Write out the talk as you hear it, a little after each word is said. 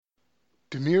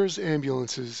Demir's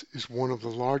Ambulances is one of the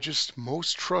largest,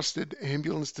 most trusted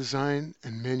ambulance design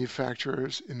and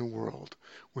manufacturers in the world,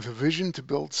 with a vision to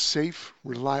build safe,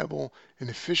 reliable, and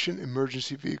efficient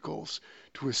emergency vehicles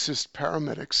to assist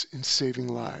paramedics in saving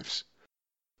lives.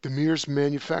 Demir's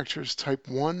manufactures Type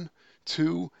 1,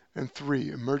 2, and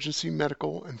 3 emergency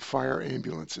medical and fire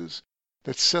ambulances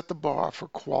that set the bar for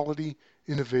quality,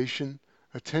 innovation,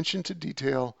 attention to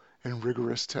detail, and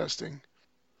rigorous testing.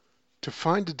 To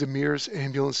find a Demir's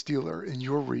ambulance dealer in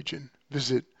your region,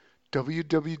 visit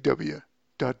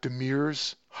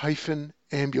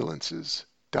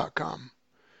www.demirs-ambulances.com.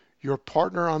 Your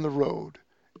partner on the road,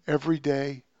 every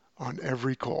day, on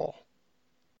every call.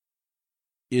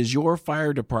 Is your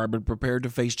fire department prepared to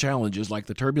face challenges like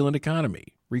the turbulent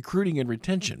economy, recruiting and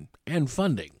retention, and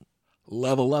funding?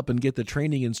 Level up and get the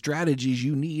training and strategies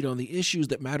you need on the issues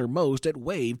that matter most at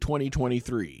WAVE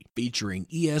 2023, featuring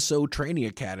ESO Training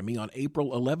Academy on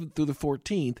April 11th through the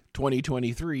 14th,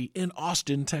 2023 in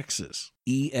Austin, Texas.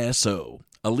 ESO,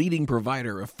 a leading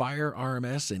provider of fire,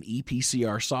 RMS, and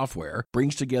EPCR software,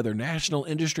 brings together national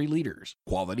industry leaders,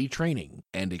 quality training,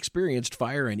 and experienced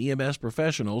fire and EMS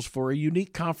professionals for a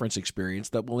unique conference experience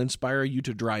that will inspire you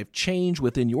to drive change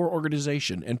within your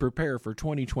organization and prepare for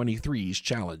 2023's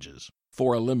challenges.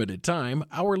 For a limited time,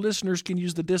 our listeners can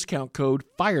use the discount code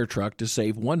FIRETRUCK to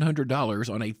save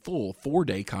 $100 on a full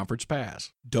 4-day conference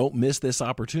pass. Don't miss this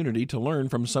opportunity to learn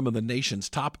from some of the nation's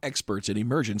top experts in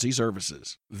emergency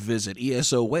services. Visit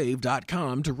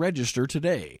ESOWave.com to register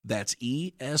today. That's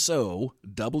ESOWAVE.com.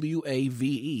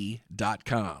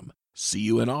 See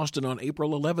you in Austin on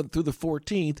April 11th through the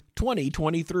 14th,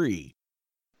 2023.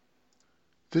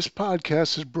 This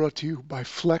podcast is brought to you by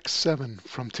Flex 7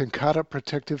 from Tenkata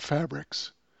Protective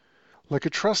Fabrics. Like a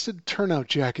trusted turnout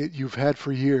jacket you've had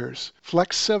for years,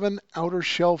 Flex 7 outer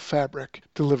shell fabric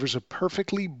delivers a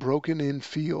perfectly broken-in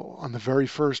feel on the very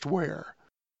first wear.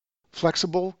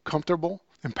 Flexible, comfortable,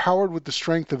 and powered with the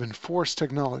strength of enforced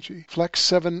technology, Flex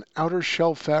 7 outer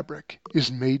shell fabric is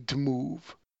made to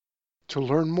move. To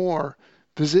learn more,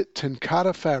 visit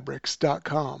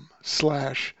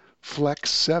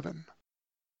tenkatafabrics.com/Flex7.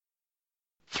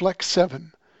 Flex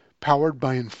 7, powered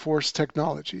by enforced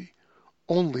technology,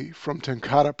 only from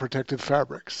Tenkata Protective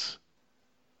Fabrics.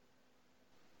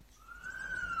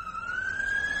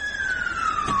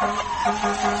 All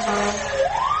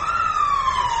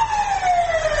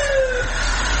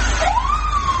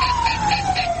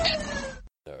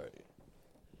right.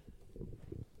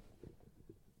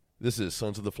 This is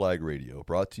Sons of the Flag Radio,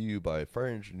 brought to you by Fire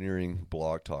Engineering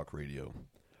Blog Talk Radio.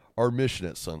 Our mission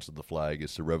at Sons of the Flag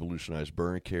is to revolutionize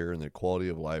burn care and the quality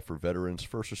of life for veterans,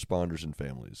 first responders, and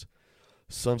families.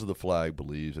 Sons of the Flag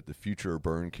believes that the future of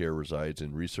burn care resides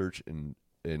in research and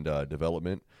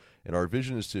development, and our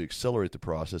vision is to accelerate the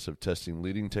process of testing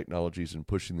leading technologies and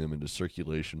pushing them into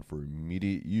circulation for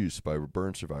immediate use by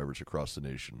burn survivors across the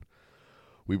nation.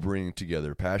 We bring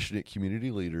together passionate community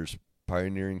leaders,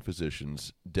 pioneering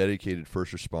physicians, dedicated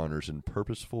first responders, and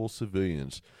purposeful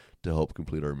civilians to help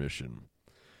complete our mission.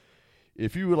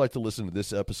 If you would like to listen to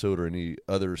this episode or any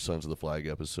other Sons of the Flag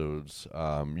episodes,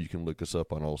 you can look us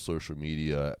up on all social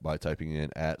media by typing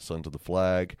in @Sons of the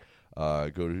Flag.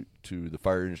 Go to the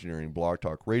Fire Engineering Blog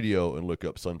Talk Radio and look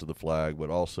up Sons of the Flag, but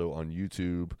also on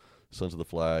YouTube, Sons of the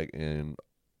Flag, and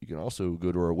you can also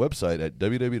go to our website at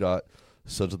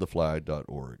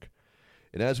www.sonsoftheflag.org.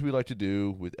 And as we like to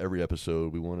do with every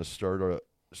episode, we want to start our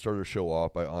show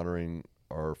off by honoring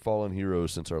our fallen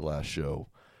heroes since our last show.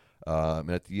 And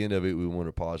at the end of it, we want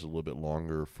to pause a little bit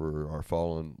longer for our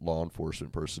fallen law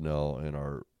enforcement personnel and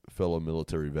our fellow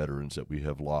military veterans that we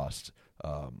have lost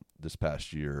this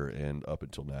past year and up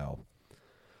until now.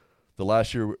 The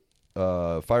last year,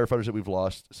 firefighters that we've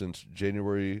lost since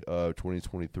January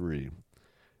 2023,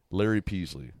 Larry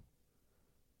Peasley,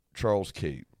 Charles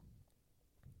Cate,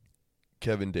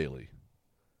 Kevin Daly,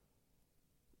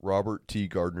 Robert T.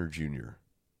 Gardner Jr.,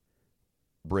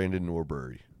 Brandon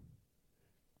Norbury,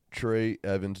 Trey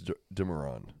Evans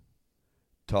Demeron,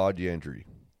 Todd Yandry,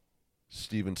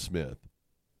 Stephen Smith,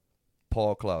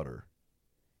 Paul Clowder,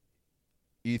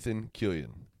 Ethan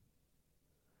Killian,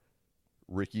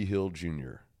 Ricky Hill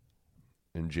Jr.,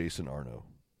 and Jason Arno.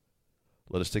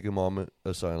 Let us take a moment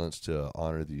of silence to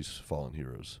honor these fallen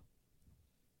heroes.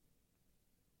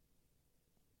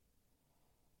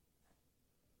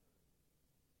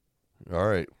 All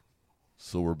right,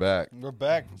 so we're back. We're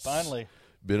back, finally.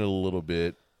 Been a little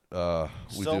bit.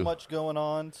 Much going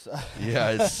on.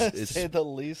 Yeah, it's say the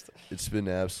least. It's been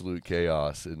absolute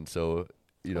chaos, and so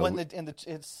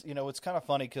it's kind of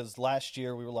funny because last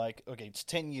year we were like, okay, it's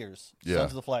 10 years, yeah.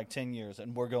 Sons of the Flag, 10 years,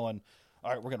 and we're going,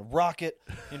 all right, we're gonna rock it.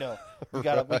 You know, we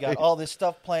got all this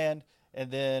stuff planned, and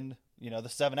then the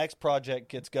 7X project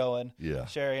gets going. Yeah.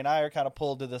 Sherry and I are kind of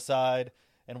pulled to the side,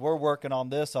 and we're working on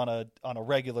this on a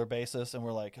regular basis, and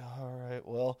we're like, all right,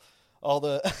 well, all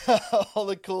the all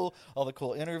the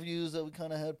cool interviews that we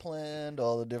kind of had planned,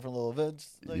 all the different little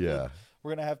events. We're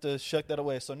gonna have to shuck that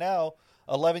away. So now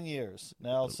 11 years.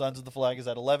 Now Sons of the Flag is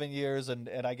at 11 years, and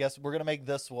I guess we're gonna make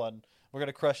this one. We're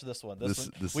gonna crush this one. This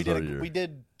we is did. our year. We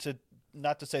did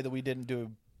not to say that we didn't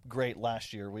do great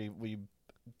last year. We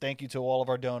thank you to all of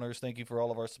our donors. Thank you for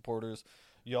all of our supporters.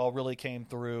 You all really came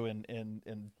through in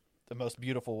the most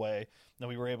beautiful way. And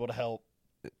we were able to help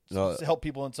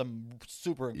people in some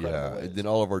super incredible ways. And then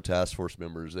all of our task force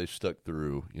members, they stuck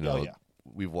through.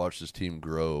 We've watched this team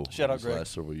grow these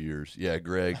last several years. Yeah,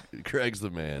 Greg's the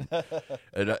man,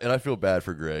 and I feel bad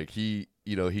for Greg. He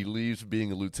leaves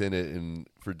being a lieutenant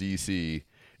for DC,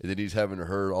 and then he's having to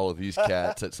herd all of these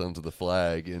cats at Sons of the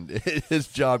Flag, and his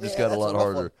job just got a lot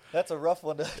harder. That's a rough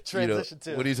one to transition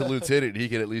to. When he's a lieutenant, he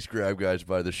can at least grab guys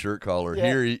by the shirt collar. Yeah.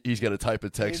 Here, he's got to type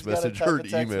a text message or an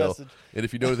email. And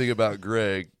if you know anything about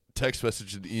Greg, text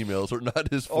message and emails are not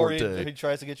his forte. Or he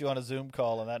tries to get you on a Zoom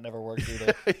call, and that never works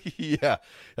either. Yeah.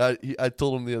 I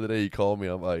told him the other day, he called me.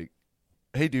 I'm like,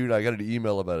 hey, dude, I got an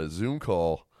email about a Zoom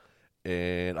call.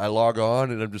 And I log on,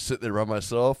 and I'm just sitting there by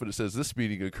myself, and it says this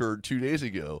meeting occurred 2 days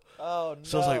ago. Oh, no.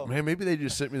 So I was like, man, maybe they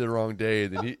just sent me the wrong day.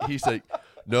 And then he's like,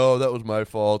 no, that was my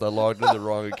fault. I logged into the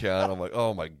wrong account. I'm like,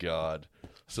 oh, my God.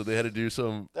 So they had to do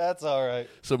That's all right.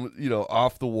 Some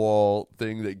off-the-wall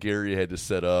thing that Gary had to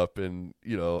set up and,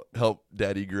 help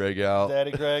Daddy Greg out.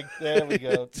 Daddy Greg, there we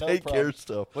go. Take care of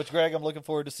stuff. Which, Greg, I'm looking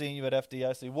forward to seeing you at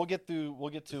FDIC. We'll get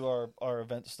to our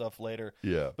event stuff later.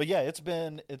 Yeah. But, yeah, it's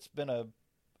been a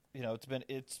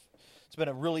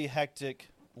really hectic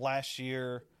last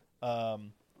year,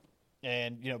 and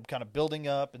kind of building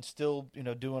up and still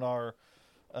doing our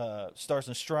Stars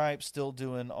and Stripes, still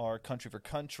doing our Country for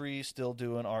Country, still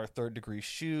doing our third degree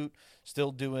shoot,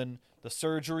 still doing the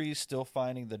surgeries, still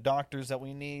finding the doctors that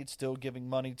we need, still giving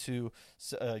money to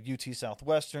UT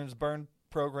Southwestern's burn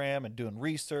program and doing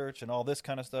research and all this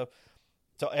kind of stuff.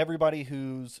 So everybody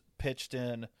who's pitched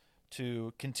in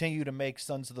to continue to make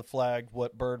Sons of the Flag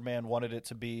what Birdman wanted it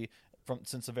to be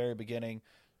since the very beginning.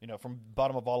 From the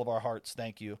bottom of all of our hearts,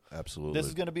 thank you. Absolutely. This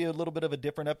is going to be a little bit of a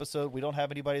different episode. We don't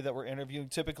have anybody that we're interviewing.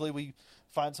 Typically, we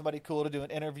find somebody cool to do an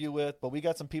interview with, but we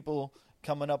got some people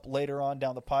coming up later on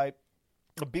down the pipe.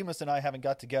 Bemis and I haven't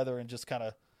got together and just kind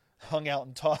of hung out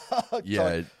and talked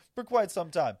for quite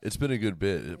some time. It's been a good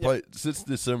bit. Probably since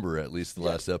December, at least the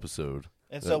last episode.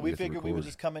 And so we figured we would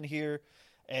just come in here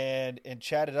and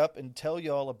chat it up and tell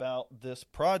you all about this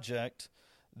project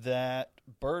that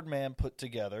Birdman put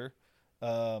together.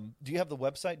 Do you have the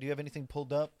website? Do you have anything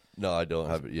pulled up? No, I don't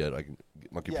have it yet.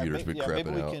 My computer's been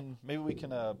crapping out. Maybe we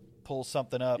can pull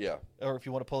something up. Yeah. Or if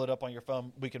you want to pull it up on your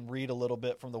phone, we can read a little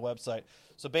bit from the website.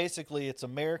 So basically, it's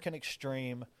American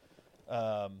Extreme,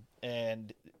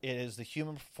 and it is the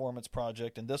Human Performance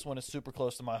Project, and this one is super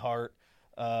close to my heart.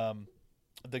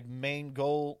 The main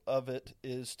goal of it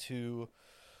is to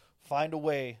find a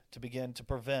way to begin to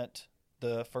prevent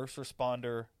the first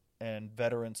responder and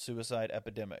veteran suicide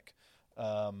epidemic.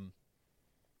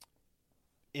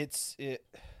 It's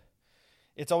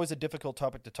always a difficult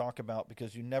topic to talk about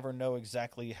because you never know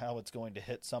exactly how it's going to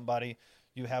hit somebody.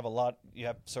 You have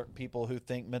certain people who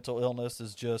think mental illness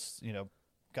is just,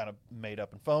 kind of made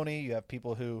up and phony. You have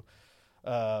people who,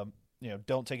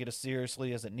 don't take it as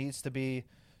seriously as it needs to be.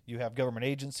 You have government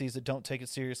agencies that don't take it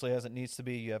seriously as it needs to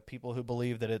be. You have people who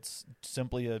believe that it's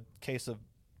simply a case of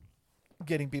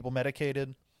getting people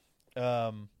medicated.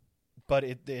 But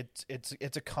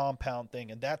it's a compound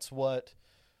thing, and that's what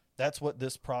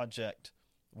this project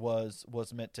was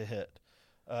meant to hit.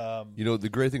 The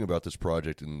great thing about this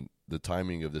project and the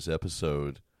timing of this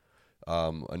episode,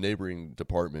 a neighboring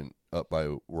department up by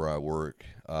where I work,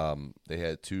 they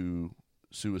had 2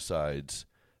 suicides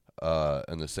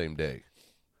on the same day.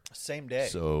 Same day.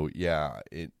 So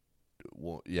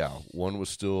one was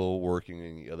still working,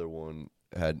 and the other one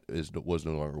was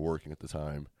no longer working at the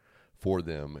time for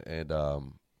them, and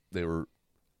they were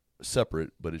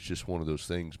separate, but it's just one of those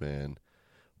things, man.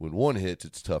 When one hits,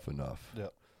 it's tough enough. Yeah.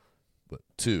 But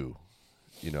 2,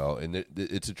 and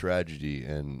it's a tragedy,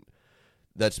 and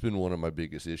that's been one of my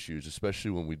biggest issues,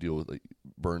 especially when we deal with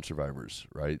burn survivors,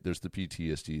 right? There's the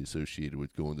PTSD associated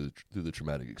with going through the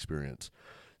traumatic experience.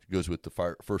 It goes with the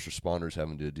first responders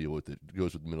having to deal with it. It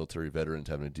goes with military veterans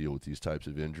having to deal with these types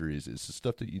of injuries. It's the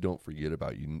stuff that you don't forget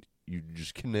about. You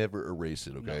just can never erase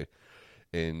it, okay?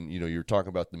 No. And, you're talking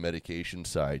about the medication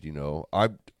side,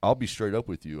 I'll be straight up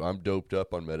with you. I'm doped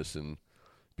up on medicine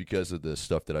because of the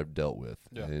stuff that I've dealt with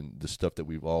Yeah. and the stuff that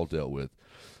we've all dealt with.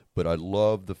 But I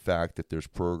love the fact that there's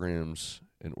programs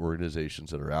and organizations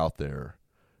that are out there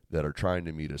that are trying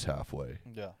to meet us halfway.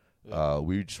 Yeah.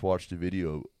 We just watched a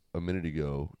video a minute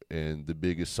ago, and the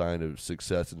biggest sign of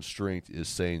success and strength is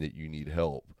saying that you need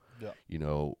help. Yeah. You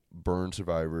know, burn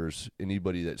survivors,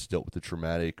 anybody that's dealt with a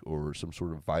traumatic or some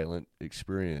sort of violent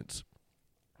experience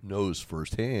knows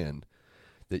firsthand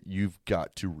that you've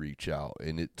got to reach out.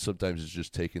 And it sometimes it's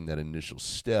just taking that initial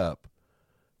step,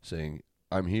 saying,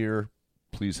 I'm here,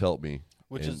 please help me.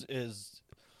 Which is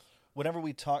whenever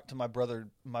we talk to my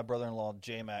brother-in-law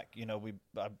J-Mac, you know,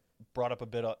 I brought up a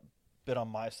bit on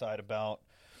my side about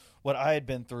what I had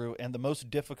been through, and the most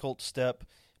difficult step,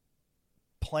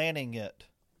 planning it,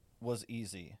 was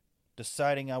easy.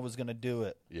 Deciding I was going to do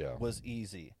it was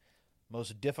easy.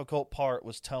 Most difficult part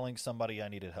was telling somebody I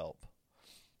needed help.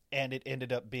 And it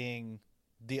ended up being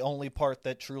the only part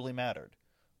that truly mattered,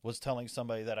 was telling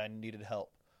somebody that I needed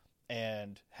help.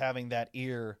 And having that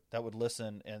ear that would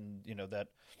listen, and you know,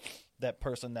 that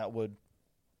person that would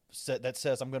that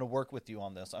says, I'm going to work with you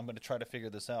on this. I'm going to try to figure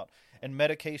this out. And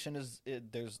medication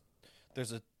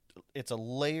it's a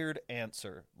layered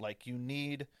answer. Like you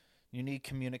need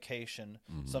communication.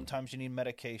 Mm-hmm. Sometimes you need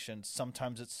medication.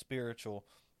 Sometimes it's spiritual.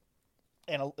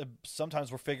 And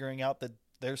sometimes we're figuring out that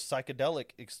there's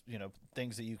psychedelic,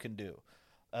 things that you can do.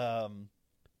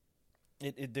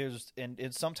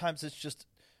 Sometimes it's just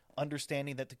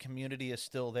understanding that the community is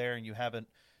still there, and you haven't,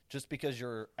 just because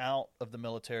you're out of the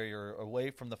military or away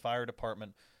from the fire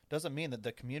department, doesn't mean that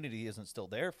the community isn't still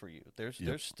there for you.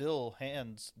 There's still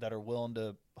hands that are willing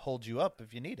to hold you up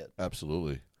if you need it.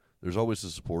 Absolutely. There's always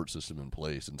a support system in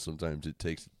place, and sometimes it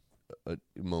takes a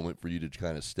moment for you to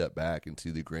kind of step back and see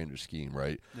the grander scheme,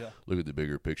 right? Yeah. Look at the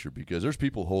bigger picture, because there's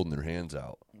people holding their hands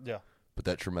out. Yeah. But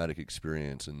that traumatic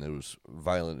experience and those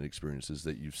violent experiences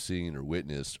that you've seen or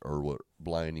witnessed are what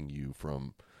blinding you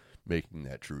from making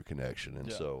that true connection. And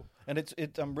so, and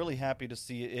I'm really happy to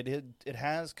see it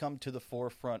has come to the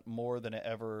forefront more than I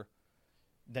ever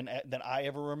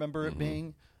remember it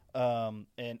being,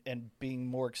 and being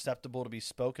more acceptable to be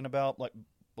spoken about,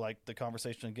 like the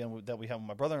conversation again that we have with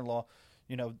my brother-in-law.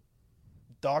 You know,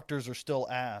 doctors are still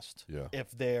asked if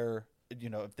they're,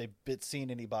 if they've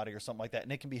seen anybody or something like that,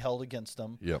 and it can be held against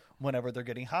them whenever they're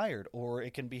getting hired, or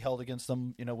it can be held against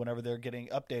them, whenever they're getting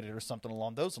updated or something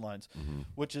along those lines,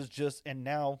 which is just, and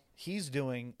now he's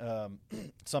doing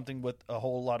something with a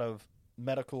whole lot of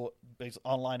medical based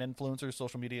online influencers,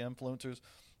 social media influencers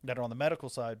that are on the medical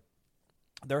side.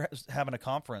 They're having a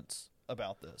conference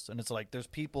about this, and it's like, there's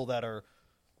people that are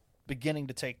beginning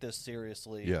to take this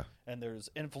seriously, and there's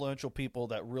influential people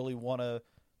that really want to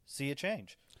see a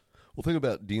change. Well, think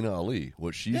about Dina Ali,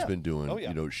 what she's been doing. Oh,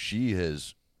 yeah. She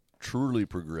has truly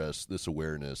progressed this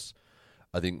awareness,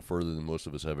 I think, further than most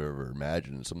of us have ever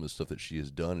imagined. And some of the stuff that she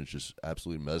has done is just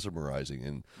absolutely mesmerizing.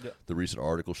 And the recent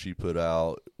article she put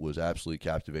out was absolutely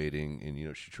captivating. And,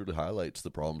 she truly highlights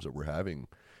the problems that we're having.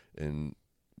 And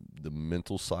the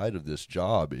mental side of this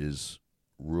job is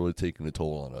really taking a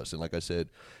toll on us. And like I said,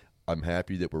 I'm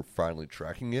happy that we're finally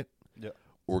tracking it. Yeah.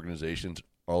 Organizations,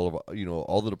 all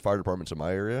the fire departments in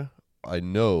my area, I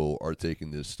know, are taking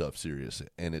this stuff serious,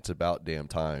 and it's about damn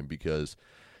time, because,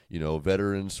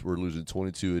 veterans, we're losing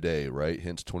 22 a day, right?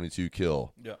 Hence 22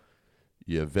 kill. Yeah.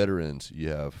 You have veterans, you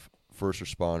have first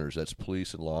responders, that's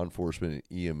police and law enforcement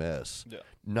and EMS. Yeah.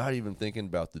 Not even thinking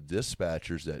about the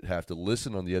dispatchers that have to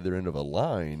listen on the other end of a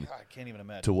line I can't even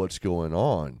imagine. to what's going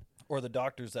on. Or the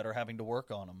doctors that are having to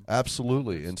work on them.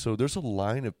 Absolutely. And so there's a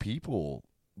line of people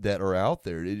that are out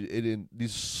there.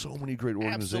 These so many great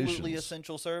organizations. Absolutely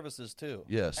essential services too.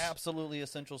 Yes. Absolutely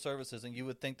essential services, and you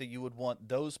would think that you would want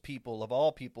those people, of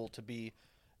all people, to be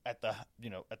at the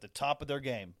top of their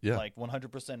game, like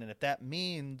 100%. And if that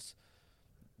means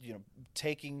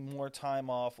taking more time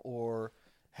off, or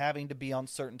having to be on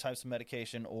certain types of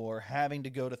medication, or having to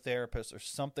go to therapists or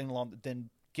something along, then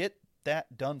get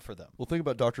that done for them. Well, think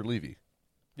about Dr. Levy.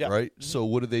 Yeah. Right? Mm-hmm. So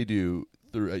what do they do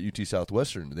at UT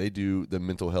Southwestern? They do the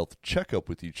mental health checkup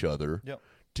with each other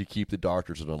to keep the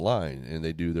doctors in a line, and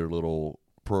they do their little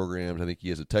programs. I think he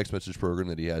has a text message program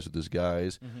that he has with his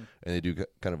guys, and they do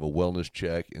kind of a wellness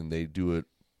check, and they do it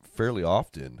fairly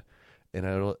often. And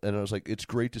I was like, it's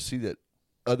great to see that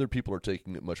other people are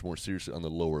taking it much more seriously on the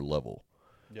lower level.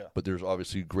 Yeah. But there's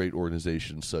obviously great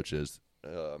organizations such as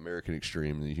American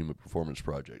Extreme and the Human Performance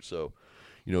Project. So,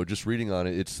 just reading on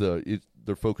it,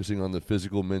 they're focusing on the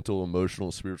physical, mental, emotional,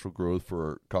 and spiritual growth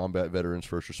for combat veterans,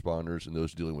 first responders, and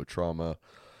those dealing with trauma.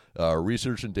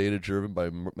 Research and data driven by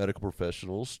medical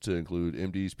professionals to include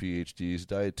MDs, PhDs,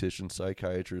 dietitians,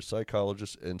 psychiatrists,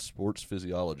 psychologists, and sports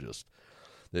physiologists.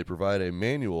 They provide a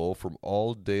manual from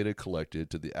all data collected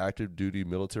to the active duty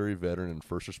military, veteran, and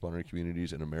first responder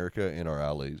communities in America and our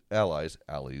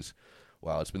allies.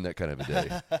 Wow, it's been that kind of a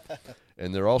day.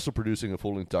 And they're also producing a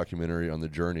full-length documentary on the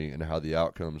journey and how the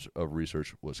outcomes of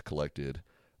research was collected,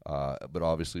 but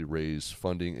obviously raise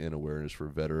funding and awareness for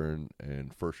veteran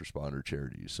and first responder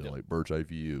charities. So like Bird's Eye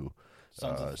View,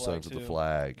 Sons of the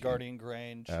Flag, Guardian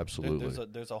Grange. Absolutely.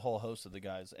 There's a whole host of the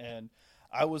guys. And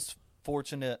I was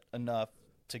fortunate enough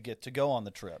to get to go on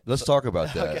the trip. Let's talk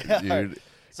about that, okay, dude.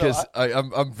 Because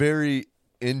I'm very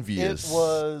envious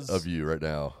of you right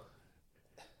now.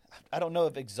 I don't know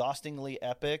if exhaustingly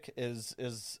epic is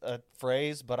a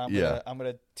phrase, but I'm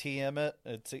gonna TM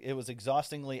it. It was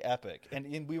exhaustingly epic, and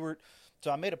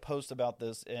I made a post about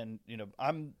this, and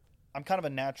I'm kind of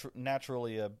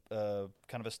naturally a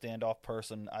kind of a standoff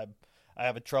person. I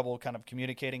have a trouble kind of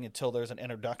communicating until there's an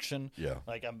introduction. Yeah.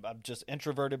 Like I'm just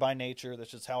introverted by nature.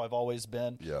 That's just how I've always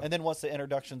been. Yeah. And then once the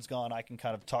introduction's gone, I can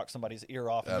kind of talk somebody's ear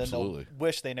off, and Absolutely. then they'll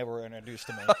wish they never were introduced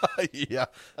to me. Yeah.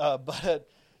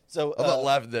 So I'm not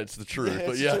laughing that it's the truth,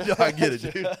 but yeah, no, I get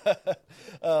it, dude.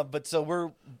 But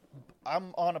so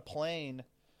I'm on a plane,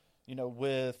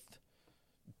 with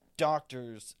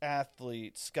doctors,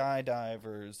 athletes,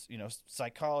 skydivers,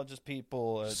 psychologist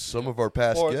people. Some of our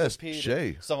past guests,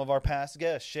 Shay. Some of our past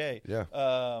guests, Shay. Yeah.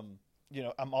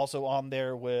 I'm also on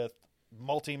there with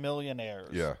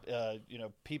multimillionaires. Yeah.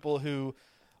 People who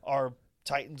are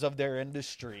titans of their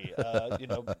industry.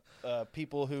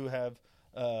 People who have.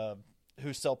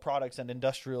 Who sell products and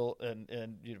industrial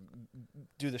and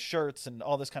do the shirts and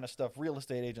all this kind of stuff, real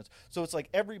estate agents. So it's like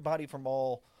everybody from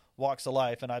all walks of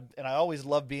life, and I always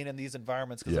love being in these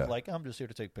environments because I'm like, I'm just here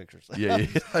to take pictures. Yeah.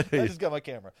 I just got my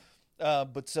camera.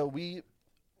 But so we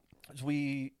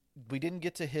didn't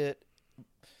get to hit.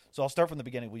 So I'll start from the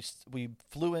beginning. We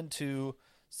flew into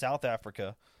South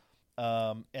Africa,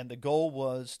 and the goal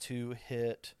was to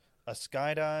hit a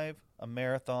skydive, a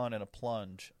marathon, and a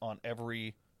plunge on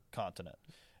every continent.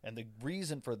 And the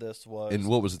reason for this was... And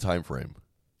what was the time frame?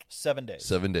 7 days.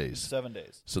 7 days. 7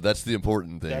 days. So that's the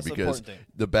important thing, That's because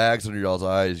the bags under y'all's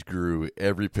eyes grew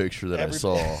every picture that I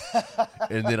saw.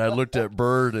 And then I looked at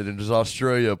Bird and his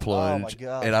Australia plunge, Oh my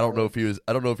God, and I don't know if he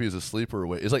was asleep or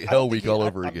awake. It's like Hell Week all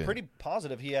over again. I'm pretty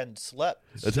positive he hadn't slept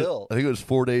still. I think it was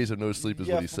 4 days of no sleep is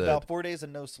what he said. About 4 days of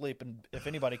no sleep, and if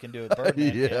anybody can do it,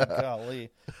 Birdman Yeah. can. Golly.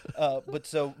 But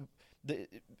so,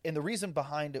 the reason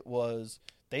behind it was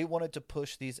they wanted to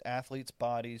push these athletes'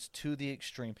 bodies to the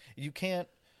extreme. You can't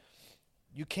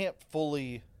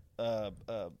fully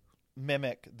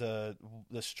mimic the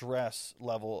stress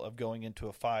level of going into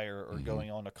a fire or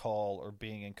going on a call or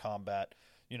being in combat,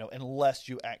 unless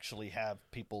you actually have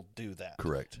people do that.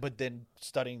 Correct. But then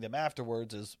studying them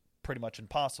afterwards is pretty much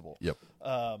impossible. Yep.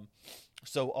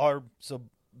 So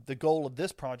the goal of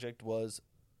this project was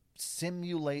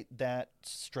simulate that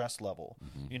stress level.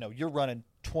 You're running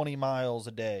 20 miles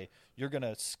a day. You're going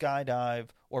to skydive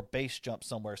or base jump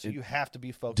somewhere, so you have to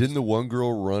be focused. Didn't the one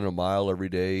girl run a mile every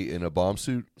day in a bomb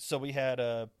suit? So we had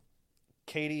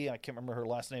Katie, I can't remember her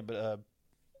last name, but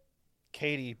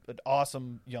Katie, an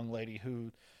awesome young lady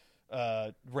who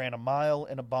ran a mile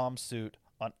in a bomb suit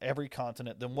on every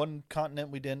continent. The one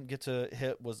continent we didn't get to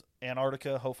hit was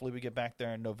Antarctica. Hopefully we get back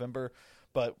there in November.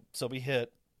 But so we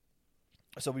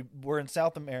were in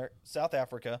South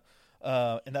Africa,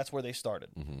 and that's where they started.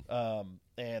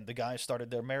 And the guys started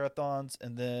their marathons,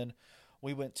 and then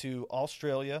we went to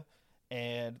Australia,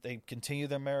 and they continue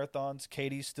their marathons.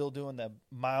 Katie's still doing the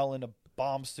mile in a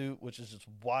bomb suit, which is just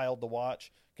wild to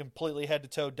watch. Completely head to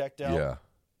toe decked out.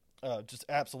 Yeah. Just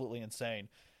absolutely insane.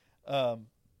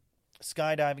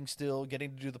 Skydiving still,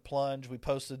 getting to do the plunge. We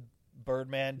posted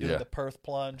Birdman doing the Perth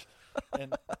plunge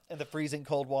in the freezing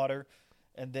cold water.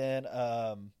 And then,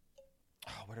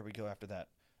 where did we go after that?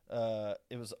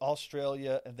 It was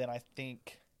Australia, and then I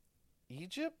think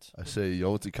Egypt. I say you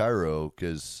went to Cairo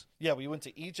because we went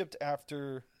to Egypt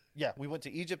after. Yeah, we went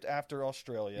to Egypt after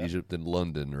Australia. Egypt and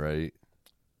London, right?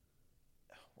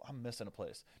 I'm missing a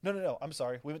place. No. I'm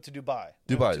sorry. We went to Dubai.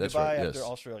 That's right. After Yes.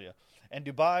 Australia, and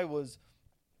Dubai was.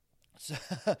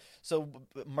 So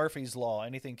Murphy's Law.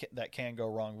 Anything that can go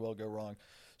wrong will go wrong.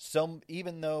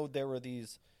 Even though there were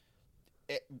these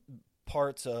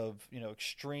parts of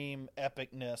extreme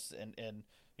epicness and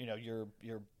you're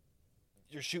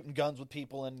shooting guns with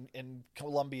people in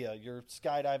Colombia, you're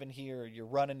skydiving here, you're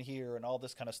running here, and all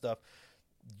this kind of stuff.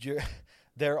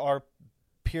 There are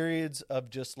periods of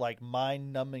just like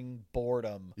mind-numbing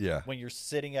boredom when you're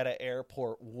sitting at an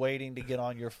airport waiting to get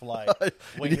on your flight.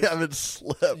 When you haven't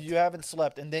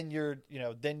slept. And then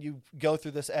then you go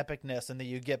through this epicness, and then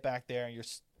you get back there and you're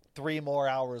 3 more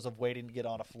hours of waiting to get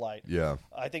on a flight. Yeah.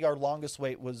 I think our longest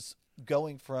wait was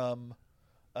going from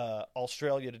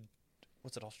Australia to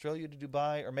Australia to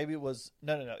Dubai, or maybe it was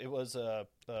it was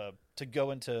to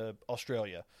go into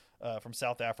Australia from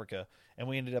South Africa, and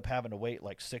we ended up having to wait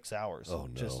like 6 hours. Oh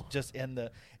no! Just in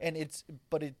the and it's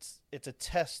a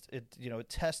test. It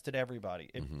tested everybody.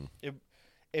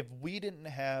 If we didn't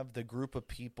have the group of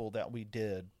people that we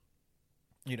did,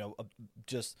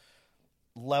 just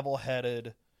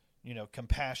level-headed,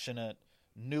 compassionate,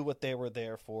 knew what they were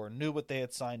there for, knew what they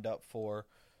had signed up for.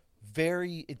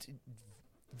 Very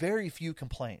few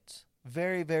complaints.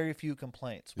 Very, very few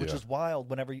complaints, which is wild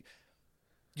whenever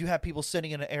you have people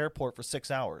sitting in an airport for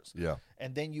 6 hours. Yeah.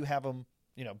 And then you have them,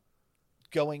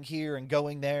 going here and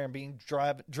going there and being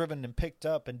driven and picked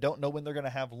up and don't know when they're going to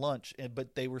have lunch.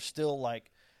 But they were still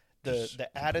like the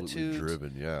attitude,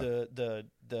 driven,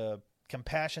 the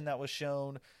compassion that was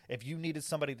shown. If you needed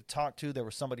somebody to talk to, there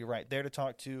was somebody right there to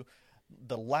talk to.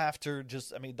 The laughter,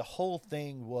 the whole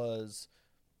thing was.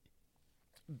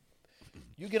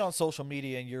 You get on social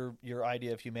media and your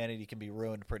idea of humanity can be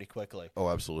ruined pretty quickly. Oh,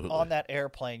 absolutely. On that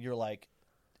airplane, you're like,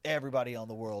 everybody on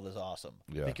the world is awesome.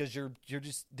 Yeah. Because you're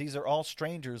just, these are all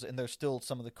strangers, and they're still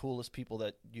some of the coolest people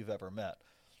that you've ever met.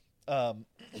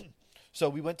 So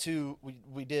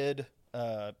we did.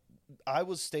 I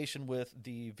was stationed with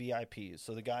the VIPs,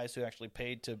 so the guys who actually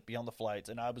paid to be on the flights,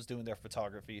 and I was doing their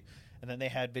photography. And then they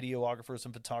had videographers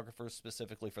and photographers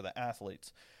specifically for the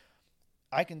athletes.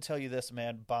 I can tell you this,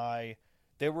 man,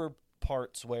 there were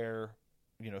parts where,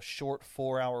 short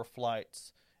 4-hour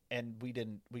flights, and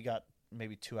we got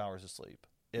maybe 2 hours of sleep,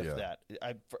 if that.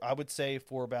 I would say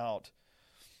for about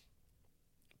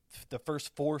the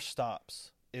first 4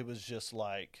 stops, it was just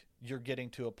like you're getting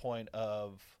to a point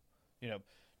of,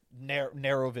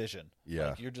 narrow vision. Yeah.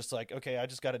 Like you're just like, okay, I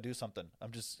just got to do something.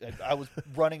 I was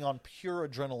running on pure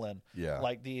adrenaline. Yeah.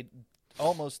 Like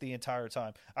almost the entire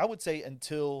time. I would say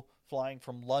until flying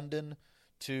from London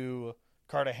to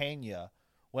Cartagena,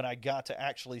 when I got to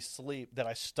actually sleep, that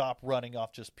I stopped running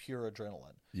off just pure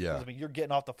adrenaline. Yeah. You're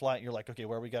getting off the flight and you're like, okay,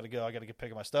 where we got to go? I got to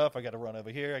pick up my stuff. I got to run over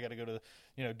here. I got to go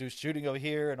to, do shooting over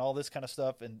here and all this kind of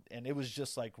stuff. And it was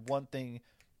just like one thing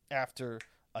after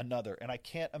another. And I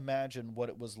can't imagine what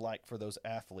it was like for those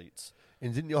athletes.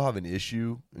 And didn't y'all have an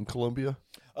issue in Colombia?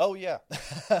 Oh, yeah.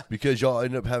 Because y'all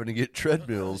ended up having to get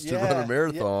treadmills to run a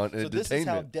marathon and so this detainment. is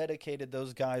how dedicated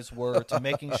those guys were to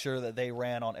making sure that they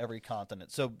ran on every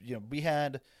continent. So, we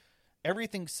had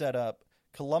everything set up.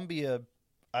 Colombia,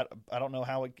 I don't know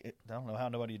how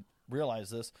nobody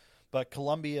realized this, but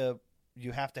Colombia,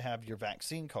 you have to have your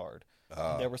vaccine card.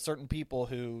 There were certain people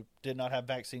who did not have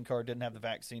vaccine card, didn't have the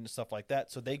vaccine and stuff like that.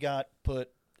 So they got put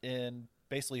in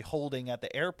basically holding at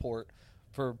the airport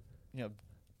for,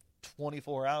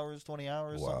 24 hours, 20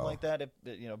 hours, something like that.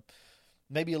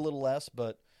 Maybe a little less,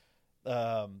 but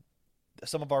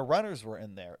some of our runners were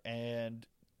in there, and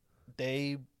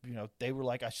they were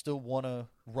like, I still want to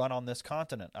run on this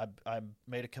continent. I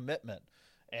made a commitment,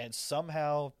 and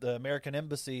somehow the American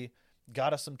Embassy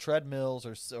got us some treadmills,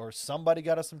 or somebody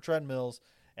got us some treadmills,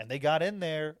 and they got in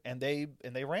there and they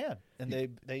ran, and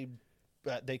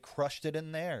they crushed it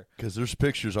in there. Because there's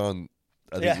pictures on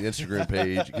the Instagram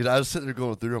page. Because I was sitting there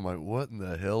going through, I'm like, what in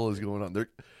the hell is going on?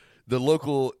 The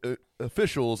local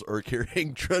officials are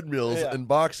carrying treadmills and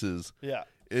boxes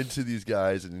into these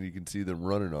guys, and you can see them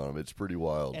running on them. It's pretty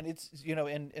wild. And it's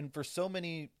and for so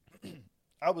many,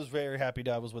 I was very happy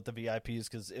that I was with the VIPs,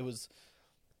 because it was.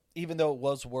 Even though it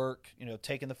was work,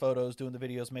 taking the photos, doing the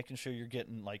videos, making sure you're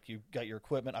getting, like, you got your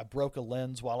equipment. I broke a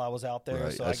lens while I was out there.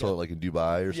 Right. So I saw it like in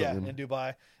Dubai or something. Yeah, in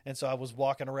Dubai. And so I was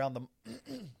walking around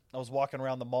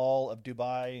the mall of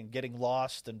Dubai and getting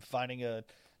lost and finding a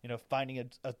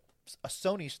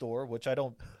Sony store, which I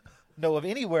don't know of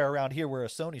anywhere around here where a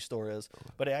Sony store is,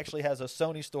 but it actually has a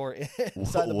Sony store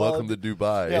inside the mall. Welcome to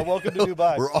Dubai. Yeah, welcome to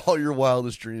Dubai. Where all your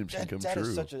wildest dreams can come true.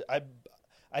 Is such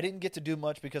I didn't get to do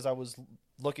much because I was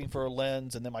looking for a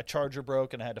lens, and then my charger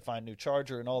broke, and I had to find a new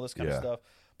charger and all this kind of stuff.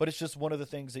 But it's just one of the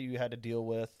things that you had to deal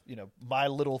with, my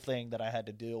little thing that I had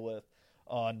to deal with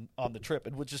on the trip.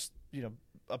 It was just,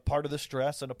 a part of the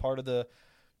stress and a part of the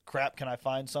crap. Can I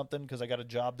find something? Because I got a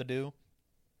job to do.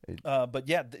 But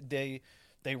yeah, they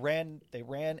ran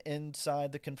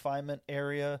inside the confinement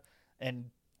area,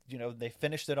 and, they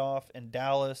finished it off in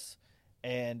Dallas,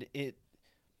 and it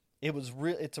was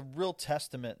real. It's a real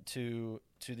testament to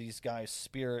these guys'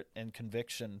 spirit and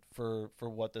conviction for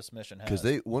what this mission has.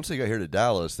 Because once they got here to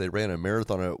Dallas, they ran a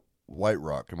marathon at White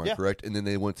Rock. Am I correct? And then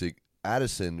they went to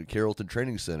Addison Carrollton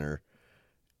Training Center,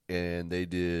 and they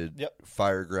did Yep.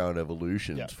 Fireground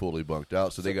Evolutions Yep. fully bunked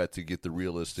out, so they got to get the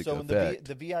realistic So effect.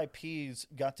 the VIPs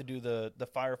got to do the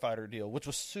firefighter deal, which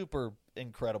was super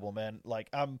incredible, man. Like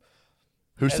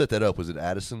Who set that up? Was it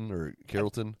Addison or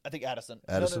Carrollton? I think Addison.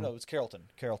 Addison? No, it was Carrollton.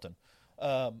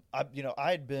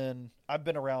 I've been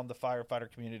around the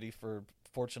firefighter community for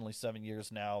fortunately 7 years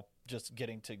now, just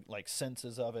getting to like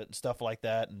senses of it and stuff like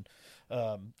that, and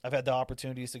I've had the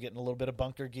opportunities to get in a little bit of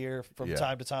bunker gear from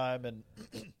time to time,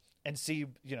 and see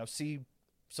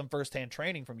some firsthand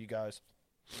training from you guys.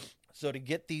 So to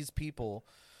get these people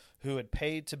who had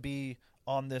paid to be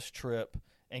on this trip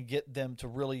and get them to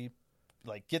really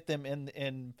like get them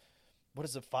in what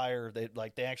is a fire? They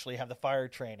actually have the fire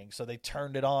training, so they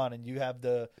turned it on, and you have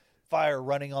the fire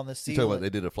running on the You ceiling. talking about they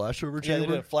did a flashover chamber? Yeah,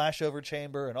 they did a flashover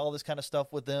chamber and all this kind of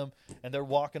stuff with them, and they're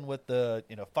walking with the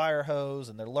fire hose,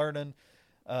 and they're learning,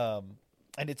 and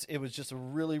it was just a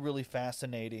really, really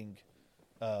fascinating.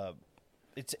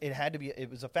 It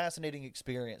was a fascinating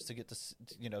experience to get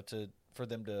to for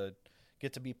them to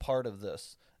get to be part of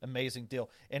this amazing deal.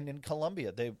 And in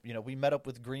Colombia, we met up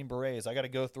with Green Berets. I got to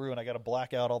go through and I got to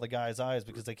black out all the guys' eyes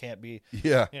because they can't be,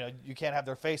 you can't have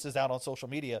their faces out on social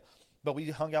media. But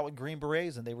we hung out with Green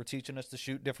Berets, and they were teaching us to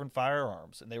shoot different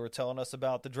firearms, and they were telling us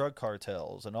about the drug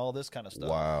cartels and all this kind of stuff.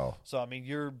 Wow. So I mean,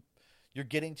 you're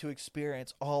getting to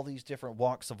experience all these different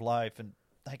walks of life, and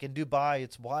like in Dubai,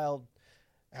 it's wild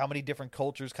how many different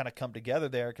cultures kind of come together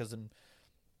there. Because on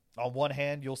one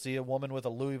hand, you'll see a woman with a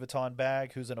Louis Vuitton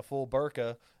bag who's in a full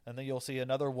burqa, and then you'll see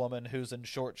another woman who's in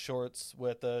short shorts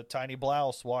with a tiny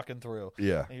blouse walking through.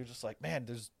 Yeah. And you're just like, man,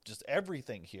 there's just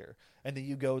everything here. And then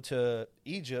you go to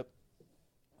Egypt,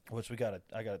 which I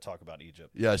gotta talk about Egypt.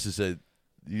 Yeah, I should say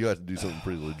you got to do something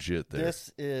pretty legit there.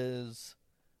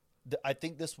 I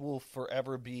think this will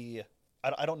forever be.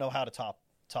 I don't know how to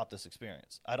top this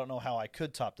experience. I don't know how I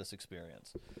could top this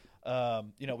experience.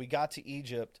 We got to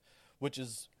Egypt, which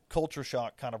is culture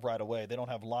shock kind of right away. They don't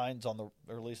have lines on or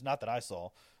at least not that I saw.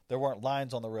 There weren't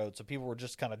lines on the road, so people were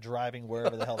just kind of driving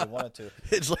wherever the hell they wanted to.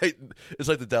 It's like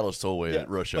the Dallas Tollway at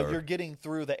rush hour. But you're getting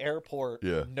through the airport,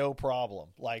 Yeah. no problem.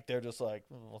 Like they're just like,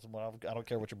 I don't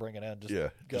care what you're bringing in, just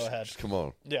go ahead. Just come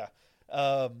on. Yeah.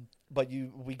 But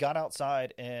we got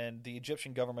outside, and the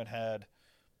Egyptian government had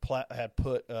put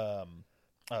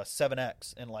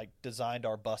 7X and like designed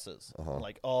our buses,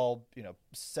 like all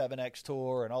 7X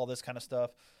tour and all this kind of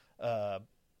stuff.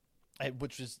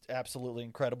 Which is absolutely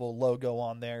incredible logo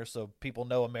on there, so people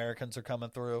know Americans are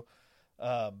coming through.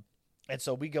 And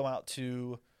so we go out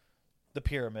to the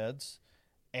pyramids,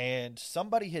 and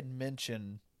somebody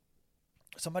mentioned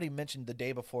the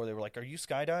day before, they were like, "Are you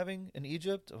skydiving in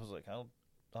Egypt?" I was like, I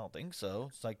don't think so.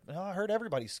 It's like, no, I heard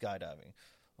everybody's skydiving.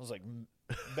 I was like,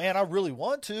 man, I really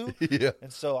want to. Yeah.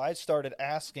 And so I started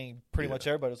asking pretty much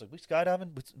everybody. I was like, we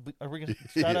skydiving? Are we going to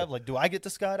skydive? Yeah. Like, do I get to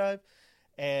skydive?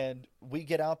 And we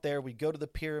get out there, we go to the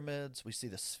pyramids, we see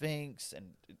the Sphinx, and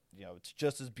it's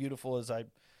just as beautiful as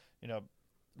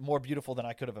more beautiful than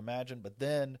I could have imagined. But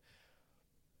then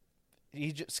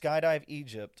Skydive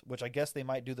Egypt, which I guess they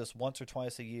might do this once or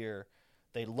twice a year,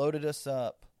 they loaded us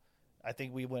up. I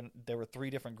think there were 3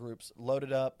 different groups,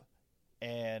 loaded up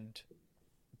and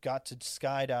got to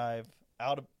skydive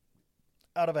out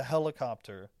of a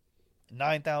helicopter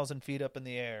 9,000 feet up in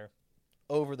the air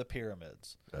over the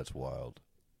pyramids. That's wild.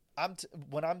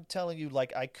 When I'm telling you,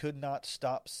 like, I could not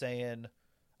stop saying,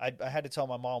 I had to tell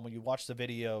my mom, when you watch the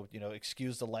video,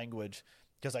 excuse the language,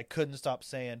 because I couldn't stop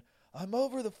saying, I'm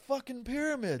over the fucking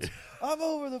pyramids. I'm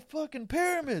over the fucking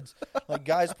pyramids. Like,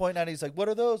 guys pointing out, he's like, what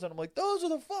are those? And I'm like, those are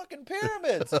the fucking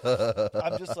pyramids.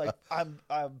 I'm just like,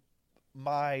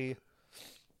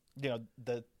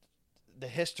 the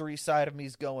history side of me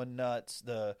is going nuts.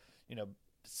 The,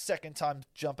 second time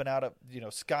jumping out of,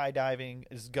 skydiving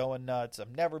is going nuts.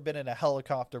 I've never been in a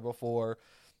helicopter before.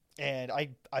 And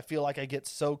I feel like I get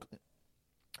so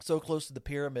close to the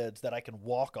pyramids that I can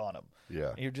walk on them.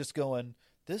 Yeah. And you're just going,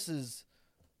 this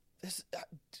That's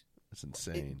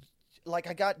insane. like,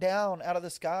 I got down out of the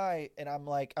sky, and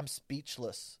I'm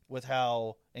speechless with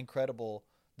how incredible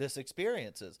this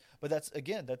experience is. But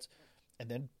and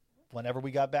then whenever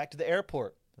we got back to the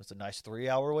airport, it was a nice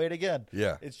 3-hour wait again.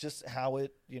 Yeah. It's just how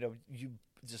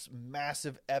just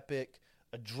massive, epic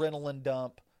adrenaline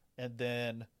dump, and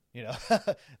then,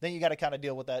 then you got to kind of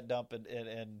deal with that dump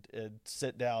and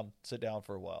sit down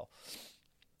for a while.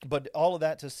 But all of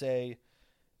that to say,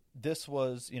 this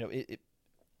was,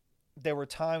 there were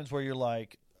times where you're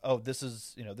like, oh, this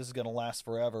is going to last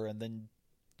forever. And then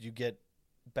you get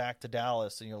back to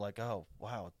Dallas and you're like, oh,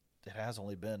 wow, it has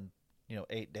only been,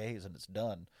 8 days and it's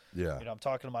done. Yeah. I'm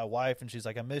talking to my wife and she's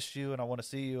like, I miss you and I want to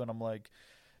see you. And I'm like,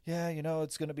 yeah,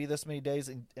 it's going to be this many days.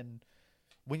 And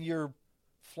when you're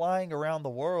flying around the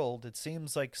world, it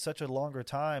seems like such a longer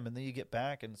time. And then you get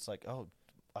back and it's like, oh,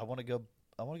 I want to go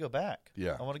back.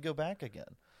 Yeah. I want to go back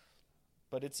again.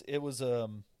 But it was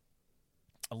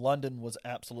London was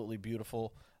absolutely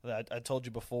beautiful. I told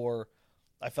you before,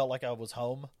 I felt like I was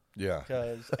home. Yeah.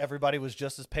 Because everybody was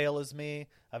just as pale as me.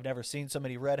 I've never seen so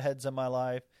many redheads in my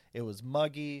life. It was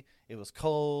muggy. It was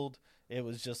cold. It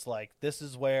was just like, this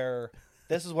is where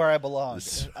I belong.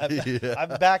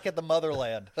 I'm back at the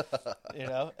motherland,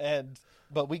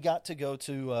 but we got to go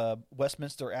to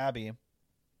Westminster Abbey,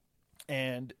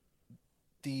 and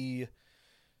the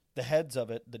heads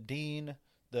of it, the dean,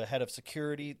 the head of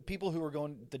security, people who are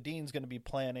going, the dean's going to be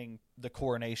planning the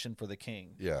coronation for the king.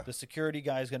 Yeah. The security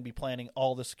guy is going to be planning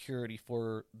all the security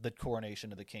for the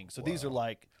coronation of the king. So these are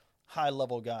like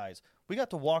high-level guys. We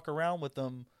got to walk around with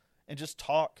them and just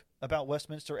talk about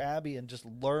Westminster Abbey and just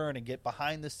learn and get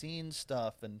behind-the-scenes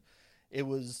stuff. And it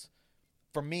was,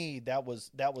 for me, that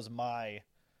was my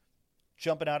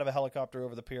jumping out of a helicopter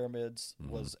over the pyramids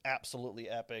was absolutely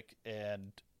epic,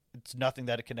 and it's nothing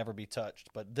that it can never be touched.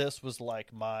 But this was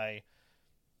like my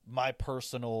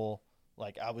personal,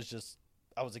 like I was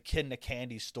a kid in a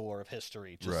candy store of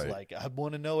history. Just like, I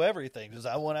want to know everything because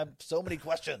I want to have so many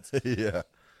questions. Yeah.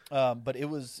 But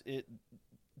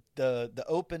the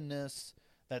openness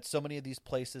that so many of these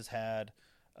places had,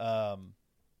 and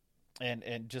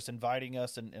just inviting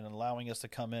us and allowing us to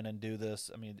come in and do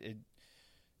this. I mean,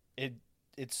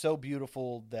 it's so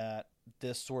beautiful that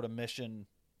this sort of mission.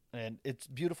 And it's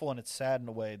beautiful and it's sad in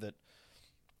a way that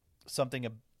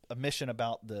a mission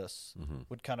about this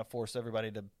would kind of force everybody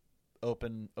to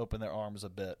open their arms a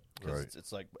bit, because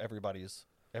it's like everybody's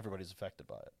affected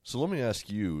by it. So let me ask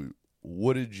you,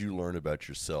 what did you learn about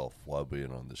yourself while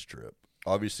being on this trip?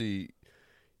 Obviously,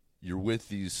 you're with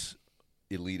these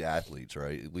elite athletes,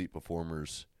 right? Elite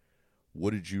performers.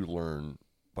 What did you learn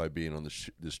by being on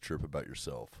this trip about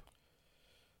yourself?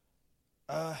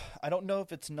 I don't know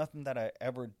if it's nothing that I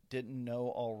ever didn't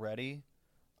know already.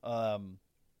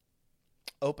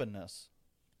 Openness.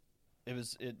 I've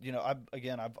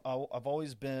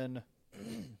always been,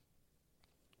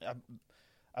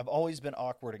 I've always been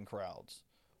awkward in crowds.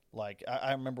 Like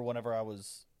I remember whenever I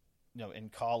was, in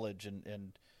college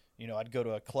and I'd go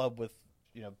to a club with,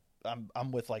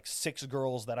 I'm with like 6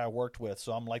 girls that I worked with.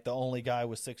 So I'm like the only guy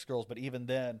with 6 girls. But even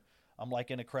then I'm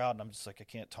like in a crowd and I'm just like, I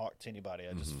can't talk to anybody.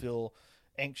 I just feel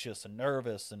anxious and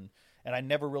nervous, and I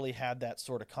never really had that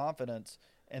sort of confidence.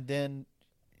 And then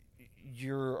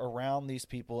you're around these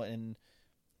people and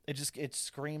it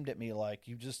screamed at me like,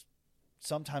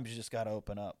 sometimes you just got to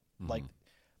open up. Like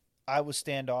I was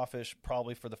standoffish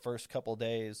probably for the first couple of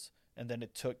days, and then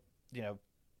it took,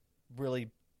 really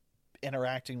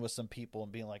interacting with some people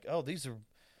and being like, oh, these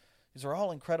are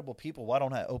all incredible people. Why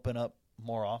don't I open up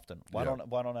more often? Why don't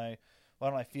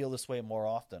I feel this way more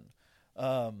often?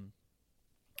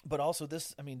 But also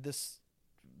this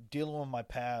dealing with my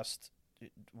past,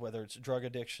 whether it's drug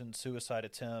addiction, suicide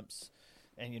attempts,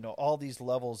 and, all these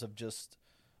levels of just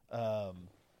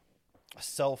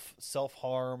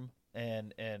self-harm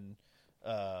and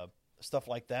stuff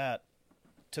like that,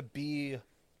 to be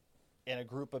in a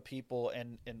group of people,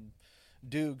 and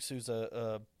Dukes, who's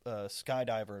a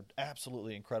skydiver,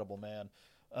 absolutely incredible man.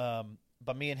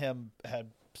 But me and him had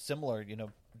similar,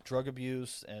 drug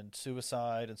abuse and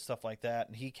suicide and stuff like that.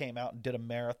 And he came out and did a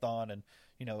marathon, and,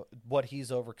 what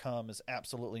he's overcome is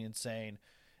absolutely insane.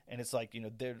 And it's like,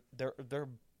 it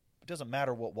doesn't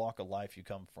matter what walk of life you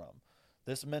come from.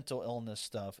 This mental illness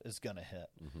stuff is going to hit,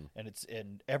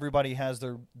 and everybody has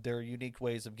their unique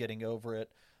ways of getting over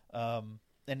it. And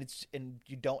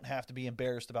you don't have to be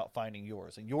embarrassed about finding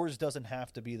yours, and yours doesn't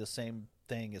have to be the same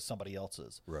thing as somebody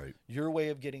else's. Right. Your way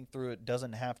of getting through it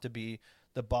doesn't have to be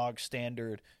the bog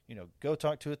standard, go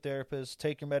talk to a therapist,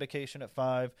 take your medication at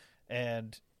 5,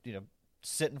 and,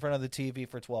 sit in front of the TV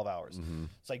for 12 hours.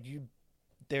 It's like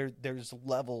there's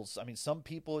levels. I mean, some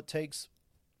people it takes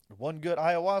one good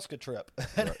ayahuasca trip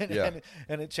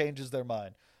and it changes their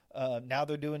mind. Now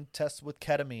they're doing tests with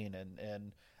ketamine,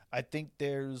 and I think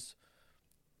the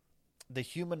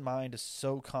human mind is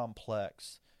so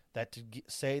complex that to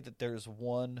say that there's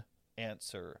one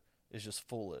answer is just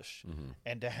foolish.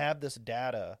 And to have this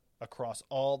data across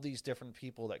all these different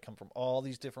people that come from all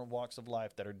these different walks of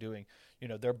life that are doing,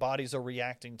 their bodies are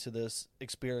reacting to this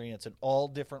experience in all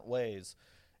different ways,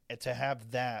 and to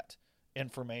have that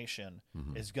information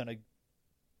is going to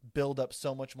build up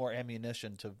so much more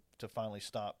ammunition to finally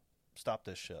stop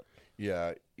this shit.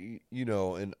 Yeah,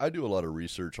 and I do a lot of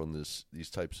research on these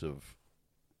types of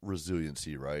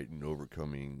resiliency, right, and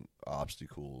overcoming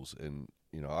obstacles. And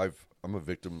I'm a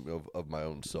victim of my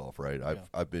own self, right?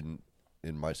 I've been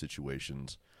in my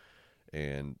situations,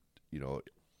 and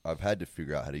I've had to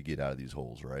figure out how to get out of these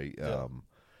holes, right? Yeah.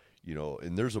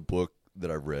 And there's a book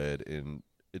that I've read, and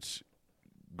it's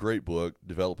a great book,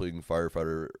 Developing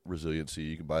Firefighter Resiliency.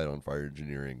 You can buy it on Fire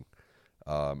Engineering.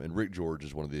 And Rick George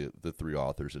is one of the three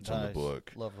authors that's on the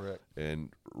book. Love Rick.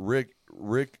 And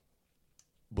Rick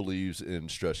believes in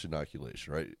stress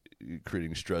inoculation, right?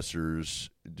 Creating stressors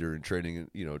during training,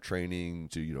 training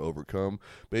to, overcome,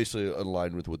 basically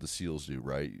aligned with what the SEALs do,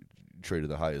 right? You train to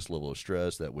the highest level of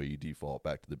stress. That way you default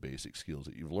back to the basic skills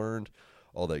that you've learned,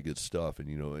 all that good stuff. And,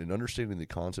 and understanding the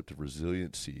concept of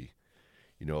resiliency,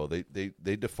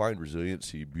 they define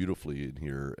resiliency beautifully in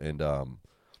here. And I'll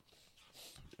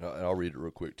read it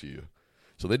real quick to you.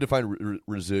 So they define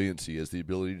resiliency as the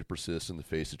ability to persist in the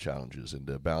face of challenges and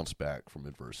to bounce back from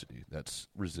adversity. That's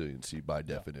resiliency by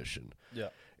definition. Yeah.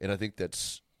 And I think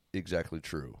that's exactly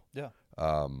true. Yeah.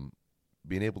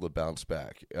 Being able to bounce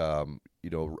back. I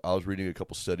was reading a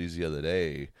couple studies the other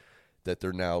day that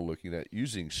they're now looking at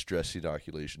using stress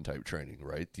inoculation type training,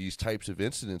 right? These types of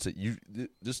incidents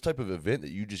this type of event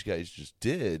that you guys just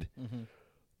did,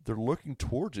 they're looking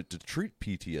towards it to treat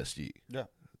PTSD. Yeah.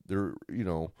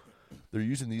 They're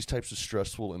using these types of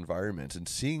stressful environments and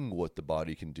seeing what the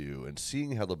body can do and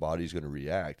seeing how the body's going to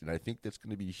react. And I think that's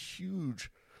going to be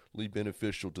hugely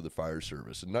beneficial to the fire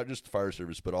service, and not just the fire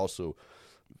service, but also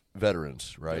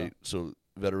veterans, right? Yeah. So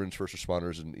veterans, first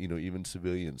responders, and, even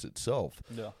civilians itself.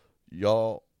 Yeah.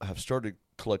 Y'all have started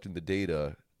collecting the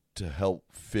data to help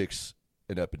fix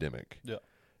an epidemic. Yeah.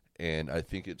 And I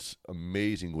think it's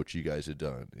amazing what you guys have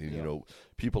done. And,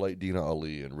 people like Dina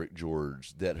Ali and Rick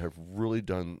George that have really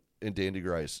done, and Dan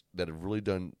DeGrice, that have really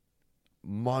done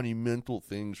monumental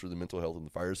things for the mental health in the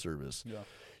fire service.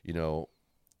 Yeah.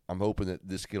 I'm hoping that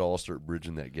this can all start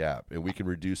bridging that gap, and we can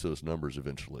reduce those numbers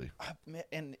eventually.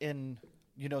 And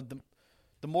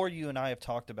the more you and I have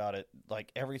talked about it,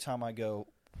 like every time I go,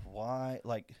 why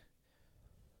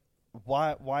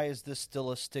is this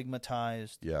still a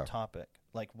stigmatized topic?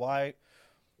 Like, why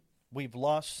we've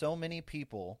lost so many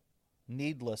people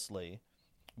needlessly.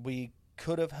 We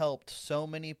could have helped so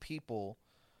many people,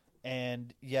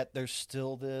 and yet there's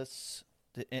still this.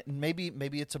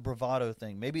 Maybe it's a bravado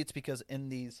thing. Maybe it's because in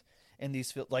these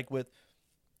fields, like with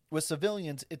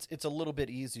civilians, it's a little bit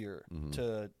easier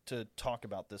to talk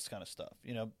about this kind of stuff.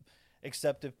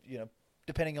 Except if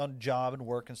depending on job and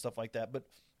work and stuff like that. But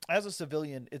as a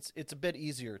civilian, it's a bit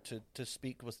easier to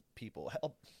speak with people.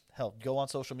 Hell, go on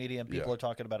social media and people are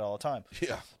talking about it all the time.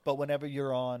 Yeah. But whenever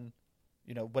you're on,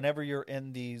 whenever you're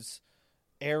in these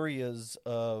areas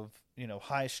of,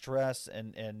 high stress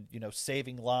and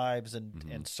saving lives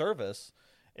and service,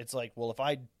 it's like, well, if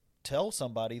I tell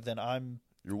somebody, then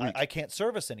You're weak. I can't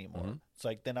service anymore. It's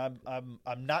like, then I'm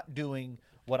not doing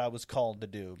what I was called to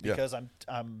do because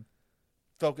I'm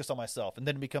focused on myself, and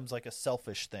then it becomes like a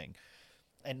selfish thing.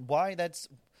 And why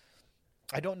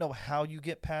I don't know how you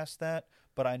get past that.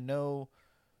 But I know,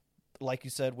 like you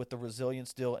said, with the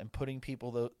resilience deal and putting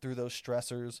people through those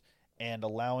stressors and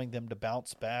allowing them to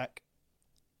bounce back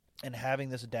and having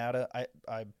this data,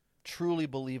 I truly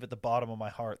believe at the bottom of my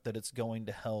heart that it's going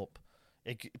to help.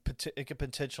 It could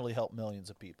potentially help millions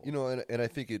of people. And I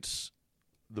think it's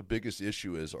the biggest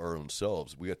issue is our own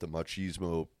selves. We got the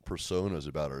machismo personas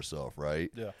about ourselves, right?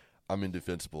 Yeah. I'm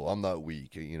indefensible. I'm not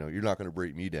weak. You're not going to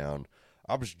break me down.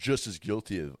 I was just as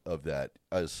guilty of that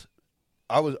as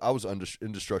I was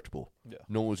indestructible. Yeah.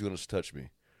 No one was going to touch me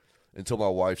until my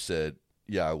wife said,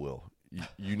 "Yeah, I will.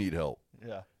 You need help."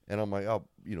 Yeah. And I'm like, "Oh,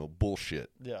 bullshit."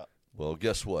 Yeah. Well,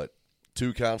 guess what?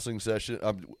 2 counseling sessions.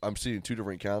 I'm seeing 2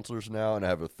 different counselors now, and I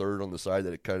have a third on the side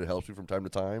that it kind of helps me from time to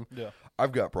time. Yeah.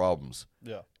 I've got problems.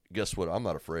 Yeah. Guess what? I'm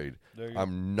not afraid. There you go.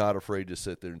 I'm not afraid to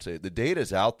sit there and say it. The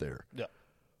data's out there. Yeah.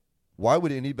 Why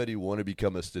would anybody want to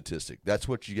become a statistic? That's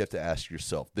what you have to ask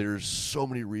yourself. There's so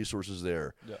many resources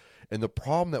there. Yeah. And the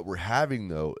problem that we're having,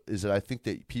 though, is that I think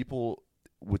that people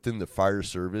within the fire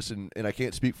service, and I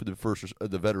can't speak for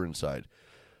the veteran side,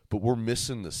 but we're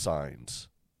missing the signs.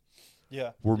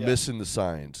 Yeah. We're missing the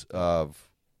signs of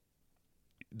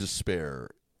despair,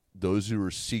 those who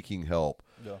are seeking help.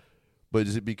 Yeah. But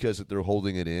is it because that they're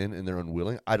holding it in and they're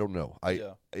unwilling? I don't know.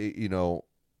 And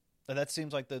that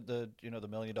seems like the $1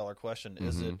 million question.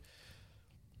 Is it?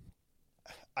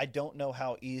 I don't know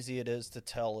how easy it is to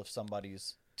tell if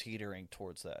somebody's teetering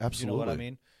towards that. Absolutely. You know what I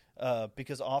mean?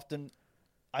 Because often,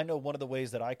 I know one of the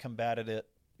ways that I combated it.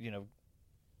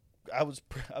 I was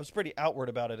pretty outward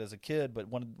about it as a kid, but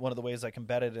one of the ways I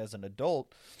combated it as an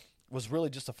adult was really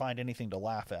just to find anything to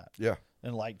laugh at. Yeah.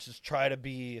 And just try to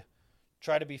be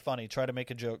try to be funny, try to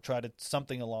make a joke, try to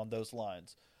something along those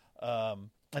lines. And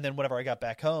then whenever I got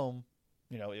back home,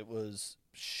 it was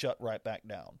shut right back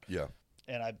down. Yeah.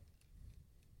 And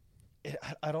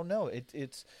I don't know.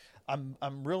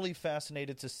 I'm really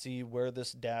fascinated to see where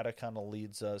this data kind of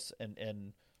leads us,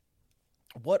 and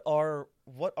what are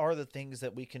the things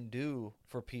that we can do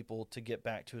for people to get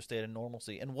back to a state of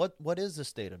normalcy, and what is a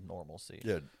state of normalcy?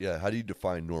 Yeah. How do you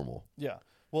define normal? Yeah.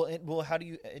 Well, how do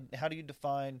you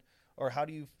define, or how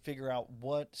do you figure out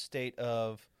what state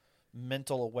of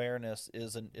mental awareness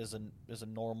is a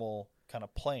normal kind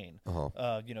of plane?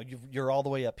 Uh-huh. You're all the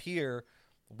way up here.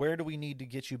 Where do we need to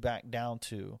get you back down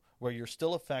to where you're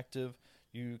still effective?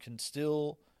 You can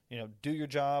still, do your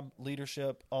job,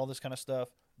 leadership, all this kind of stuff,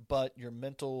 but your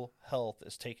mental health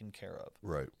is taken care of.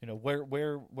 Right.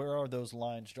 Where are those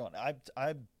lines drawn?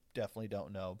 I definitely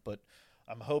don't know, but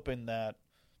I'm hoping that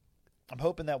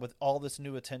with all this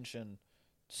new attention,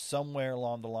 somewhere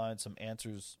along the line, some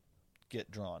answers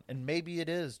get drawn, and maybe it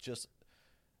is just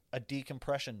a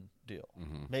decompression deal.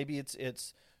 Mm-hmm. Maybe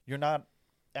it's you're not.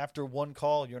 After one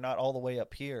call, you're not all the way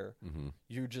up here. Mm-hmm.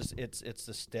 You're just it's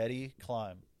a steady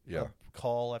climb. Yeah.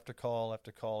 Call after call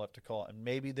after call after call, and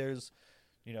maybe there's,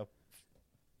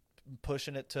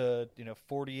 pushing it to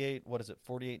 48. What is it?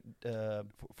 48.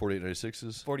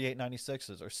 4896s.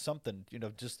 4896s or something.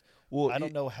 Just Well, I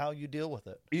don't know how you deal with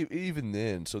it. Even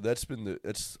then, so that's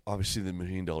obviously the $1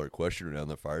 million question around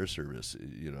the fire service.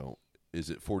 Is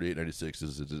it 4896s?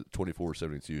 Is it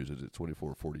 2472s? Is it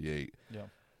 2448? Yeah.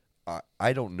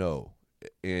 I don't know.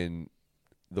 And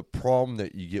the problem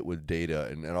that you get with data,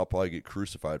 and I'll probably get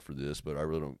crucified for this, but I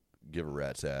really don't give a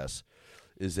rat's ass,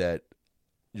 is that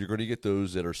you're going to get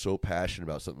those that are so passionate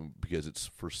about something because it's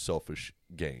for selfish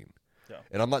gain. Yeah.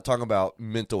 And I'm not talking about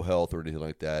mental health or anything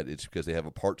like that. It's because they have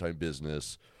a part-time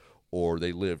business or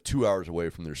they live 2 hours away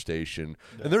from their station.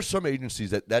 Yeah. And there's some agencies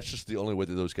that's just the only way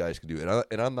that those guys can do it.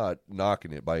 And I'm not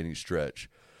knocking it by any stretch.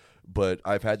 But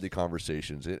I've had the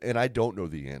conversations, and I don't know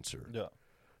the answer. Yeah.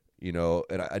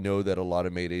 And I know that a lot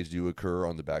of Maydays do occur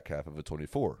on the back half of a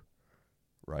 24,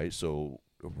 right? So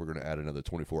if we're going to add another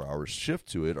 24-hour shift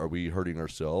to it, are we hurting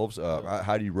ourselves?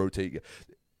 How do you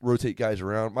rotate guys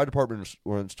around? My department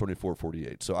runs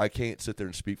 24/48, so I can't sit there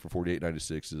and speak for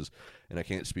 4896s, and I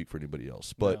can't speak for anybody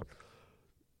else. But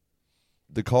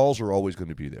the calls are always going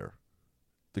to be there.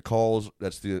 The calls, I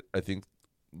think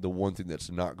the one thing that's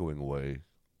not going away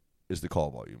is the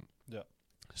call volume. Yeah.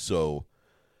 So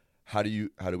how do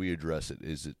we address it?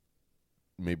 Is it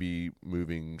maybe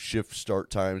moving shift start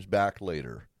times back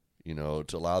later, to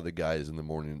allow the guys in the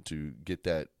morning to get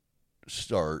that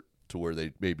start to where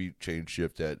they maybe change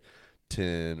shift at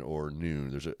 10 or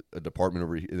noon. There's a department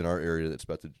over in our area that's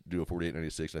about to do a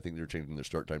 4896. I think they're changing their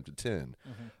start time to 10.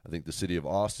 Mm-hmm. I think the city of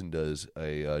Austin does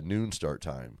a noon start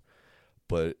time.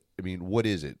 But what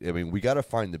is it? We got to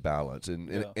find the balance,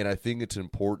 and I think it's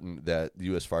important that the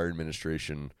U.S. Fire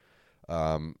Administration,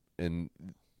 and I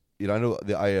know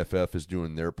the IFF is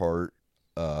doing their part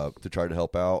to try to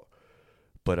help out,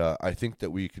 but I think that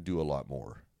we could do a lot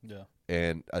more. Yeah,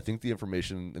 and I think the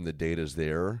information and the data is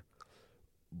there,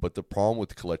 but the problem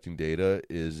with collecting data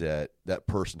is that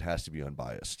person has to be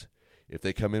unbiased. If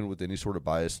they come in with any sort of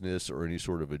biasness or any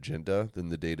sort of agenda, then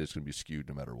the data is going to be skewed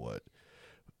no matter what.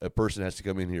 A person has to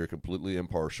come in here completely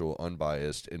impartial,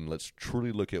 unbiased, and let's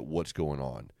truly look at what's going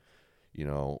on.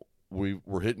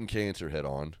 We're hitting cancer head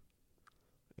on,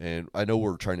 and I know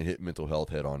we're trying to hit mental health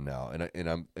head on now,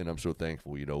 and I'm so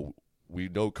thankful. We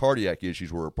know cardiac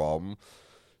issues were a problem,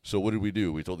 so what did we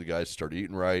do? We told the guys to start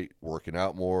eating right, working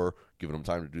out more, giving them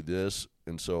time to do this,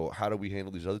 and so how do we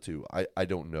handle these other two? I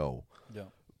don't know. Yeah,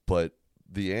 but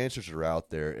the answers are out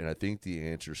there, and I think the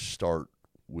answers start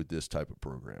with this type of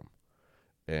program.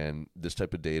 And this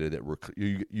type of data that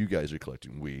you guys are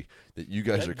collecting, you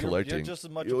guys are collecting. You're just as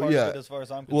much a part of it as far as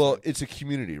I'm concerned. Well, it's a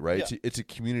community, right? Yeah. It's a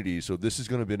community, so this is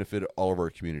going to benefit all of our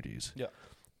communities. Yeah.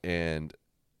 And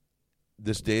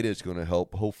this data is going to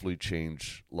help hopefully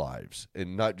change lives,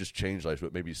 and not just change lives,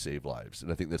 but maybe save lives. And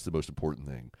I think that's the most important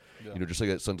thing. Yeah. Just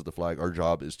like at Sons of the Flag, our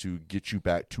job is to get you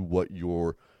back to what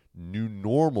your new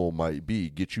normal might be,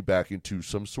 get you back into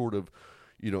some sort of,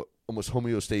 almost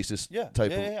homeostasis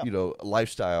type of,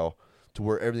 lifestyle to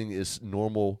where everything is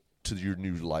normal to your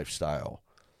new lifestyle.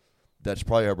 That's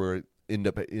probably how we're end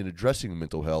up in addressing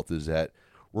mental health, is that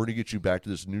we're going to get you back to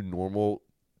this new normal,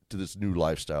 to this new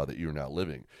lifestyle that you're now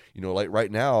living. Like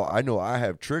right now, I know I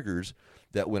have triggers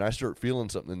that when I start feeling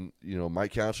something, my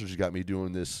counselors got me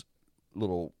doing this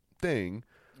little thing.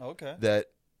 Okay. That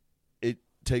it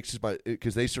takes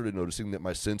because they started noticing that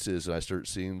my senses, and I start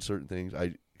seeing certain things.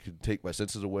 I could take my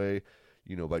senses away.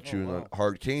 by chewing on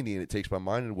hard candy, and it takes my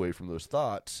mind away from those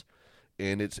thoughts.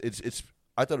 And it's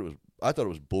I thought it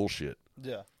was bullshit.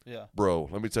 Yeah, yeah. Bro,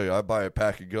 let me tell you, I buy a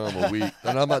pack of gum a week,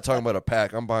 and I'm not talking about a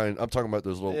pack. I'm talking about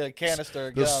those little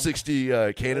canister, those gum.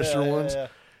 60 canister ones. Yeah.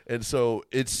 And so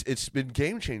it's been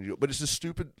game changing. But it's the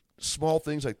stupid small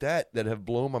things like that have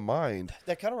blown my mind.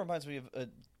 That kind of reminds me of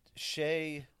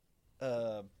Shay.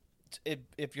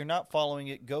 If you're not following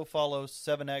it, go follow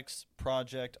 7X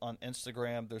Project on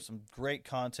Instagram. There's some great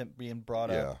content being brought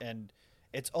up, and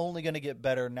it's only going to get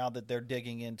better now that they're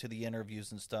digging into the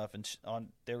interviews and stuff. And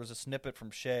there was a snippet from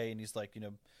Shay, and he's like,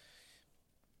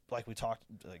 like we talked,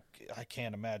 like I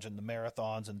can't imagine the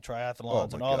marathons and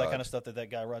triathlons and all that kind of stuff that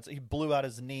guy runs. He blew out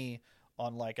his knee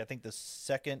on I think the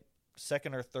second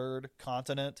or third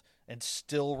continent, and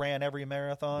still ran every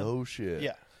marathon. No shit.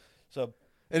 Yeah. So.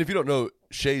 And if you don't know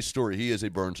Shay's story, he is a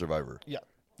burn survivor. Yeah.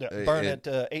 Burn at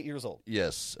 8 years old.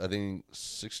 Yes, I think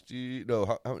 60.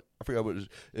 No, I forgot what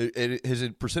his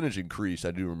percentage increased.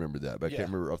 I do remember that, but I can't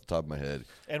remember off the top of my head.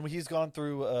 And he's gone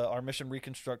through our mission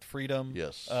Reconstruct Freedom.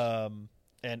 Yes. But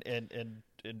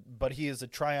he is a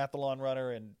triathlon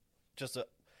runner, and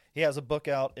he has a book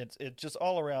out. It's just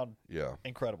all around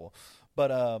incredible.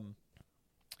 But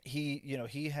he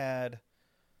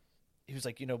was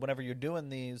like, whenever you're doing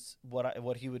these,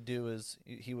 what he would do is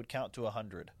he would count to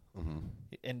 100. Mm-hmm.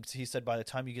 And he said by the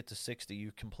time you get to 60,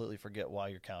 you completely forget why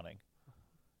you're counting.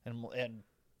 And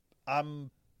I'm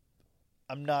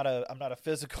not a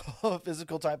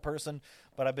physical type person,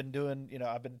 but I've been doing,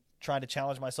 I've been trying to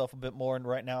challenge myself a bit more. And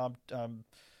right now I'm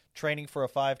training for a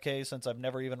 5K since I've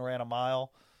never even ran a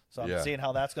mile. So I'm seeing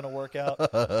how that's going to work out.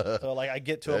 So I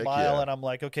get to a mile and I'm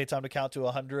like, okay, time to count to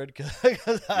 100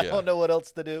 because I don't know what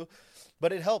else to do.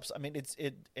 But it helps. I mean,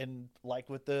 and like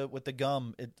with the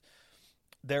gum,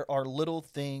 there are little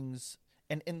things,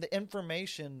 and the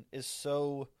information is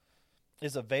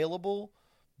available,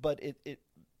 but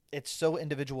it's so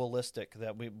individualistic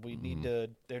that we need to.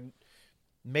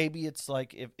 Maybe it's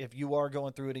like if you are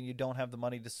going through it and you don't have the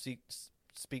money to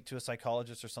speak to a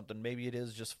psychologist or something, maybe it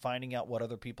is just finding out what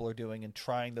other people are doing and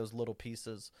trying those little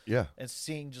pieces. Yeah. And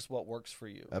seeing just what works for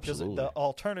you. Absolutely. Because the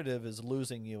alternative is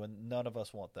losing you, and none of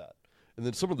us want that. And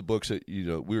then some of the books that, we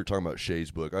were talking about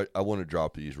Shay's book. I want to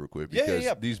drop these real quick because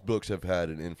these books have had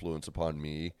an influence upon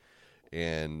me,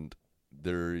 and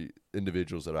they're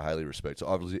individuals that I highly respect. So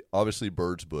obviously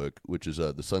Bird's book, which is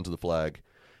The Sons of the Flag,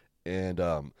 and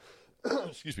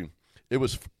excuse me, it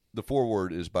was the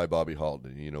foreword is by Bobby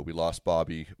Halton. We lost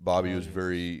Bobby. Bobby was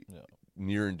very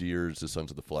near and dear to the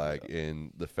Sons of the Flag,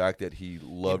 and the fact that he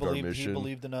loved our mission. He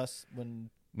believed in us when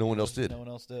no one else did. No one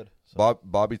else did. So.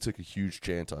 Bobby took a huge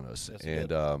chance on us, yes,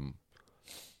 and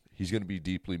he's going to be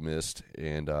deeply missed.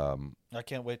 And I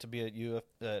can't wait to be at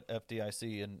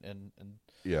FDIC and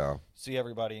see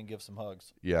everybody and give some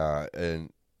hugs. Yeah,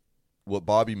 and what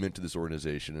Bobby meant to this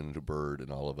organization and to Bird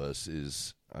and all of us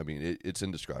is, it's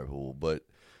indescribable. But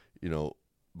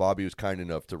Bobby was kind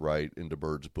enough to write into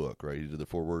Bird's book. Right, he did the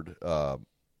foreword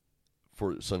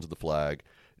for Sons of the Flag.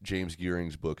 James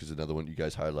Gearing's book is another one you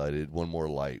guys highlighted, One More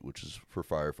Light, which is for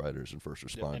firefighters and first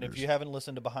responders. And if you haven't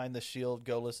listened to Behind the Shield,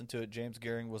 go listen to it. James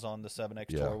Gearing was on the 7X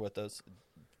tour with us.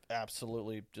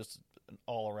 Absolutely just an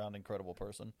all-around incredible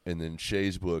person. And then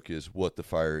Shay's book is What the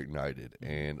Fire Ignited.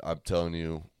 And I'm telling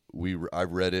you, I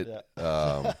read it.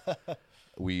 Yeah.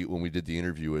 When we did the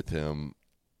interview with him,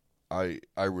 I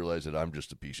realized that I'm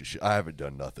just a piece of shit. I haven't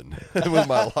done nothing with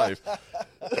my life.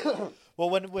 Well,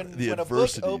 when a book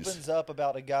opens up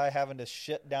about a guy having to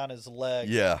shit down his leg,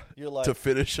 you're like to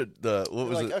finish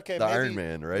the Iron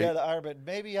Man, right? Yeah, the Iron Man.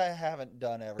 Maybe I haven't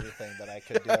done everything that I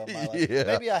could do in my life.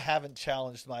 Maybe I haven't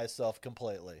challenged myself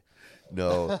completely.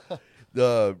 No.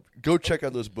 Go check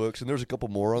out those books, and there's a couple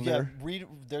more on there.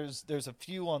 There's a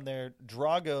few on there.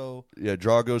 Drago. Yeah,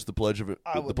 Drago's the pledge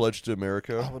to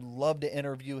America. I would love to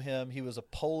interview him. He was a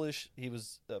Polish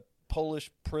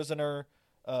prisoner.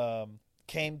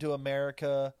 Came to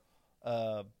America,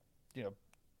 and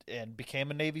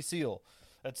became a Navy SEAL.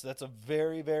 That's a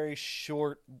very, very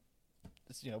short,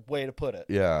 way to put it.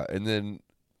 Yeah, and then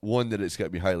one that it's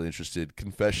got me highly interested,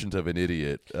 Confessions of an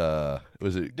Idiot.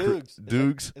 Was it Dukes?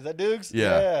 Dukes? Is that Dukes?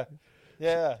 Yeah.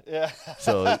 Yeah.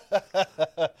 So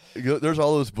there's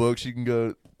all those books. You can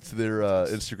go to their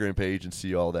Instagram page and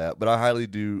see all that. But I highly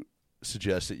do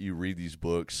suggest that you read these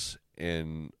books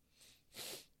and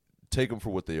take them for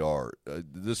what they are.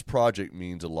 This project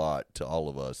means a lot to all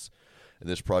of us, and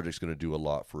this project's going to do a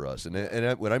lot for us. And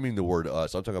when I mean the word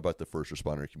us, I'm talking about the first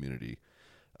responder community.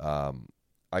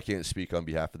 I can't speak on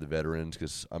behalf of the veterans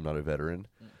because I'm not a veteran,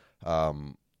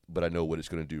 but I know what it's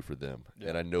going to do for them,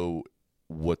 and I know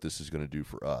what this is going to do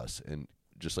for us. And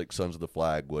just like Sons of the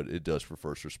Flag, what it does for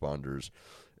first responders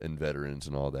and veterans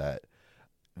and all that.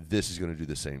 This is going to do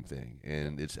the same thing,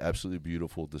 and it's absolutely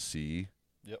beautiful to see.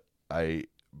 Yep.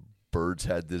 Birds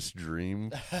had this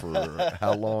dream for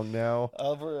how long now?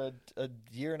 Over a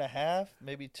year and a half,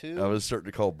 maybe 2. I was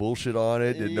starting to call bullshit on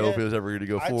it. Didn't know if it was ever going to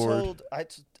go forward. I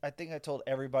think I told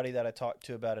everybody that I talked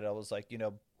to about it. I was like,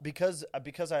 because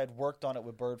I had worked on it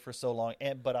with Bird for so long,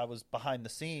 but I was behind the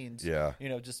scenes. Yeah.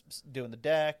 Just doing the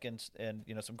deck and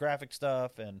some graphic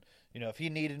stuff, and if he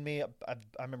needed me, I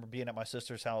remember being at my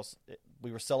sister's house.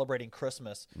 We were celebrating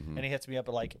Christmas, and he hits me up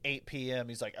at like 8 p.m.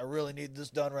 He's like, I really need this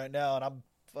done right now, and I'm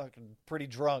fucking pretty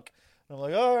drunk. And I'm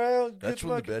like, all right, I'll that's get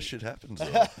when the best shit happens,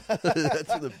 though. That's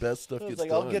when the best stuff gets done.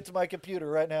 I'll get to my computer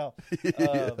right now.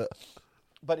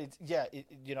 But I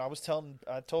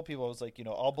told people, I was like,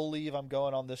 I'll believe I'm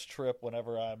going on this trip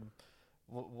whenever I'm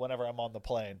on the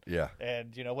plane. Yeah.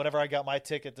 And whenever I got my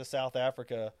ticket to South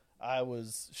Africa, I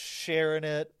was sharing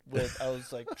it I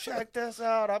was like, check this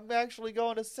out. I'm actually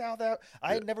going to South Africa.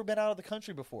 I had never been out of the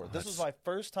country before. This was my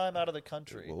first time out of the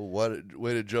country. Well,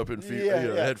 way to jump in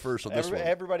head first on this one.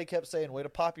 Everybody kept saying, way to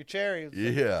pop your cherry.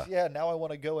 Yeah. Now I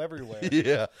want to go everywhere.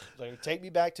 Yeah. Like, take me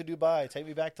back to Dubai. Take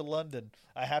me back to London.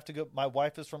 I have to go. My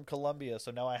wife is from Colombia,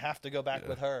 so now I have to go back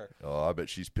with her. Oh, I bet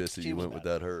she's pissed that you went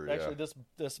without her. Actually,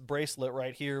 this bracelet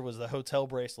right here was the hotel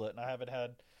bracelet, and I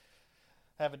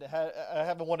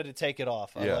haven't wanted to take it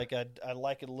off. Yeah. I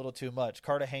like it a little too much.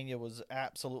 Cartagena was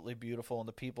absolutely beautiful, and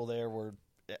the people there were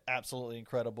absolutely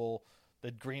incredible.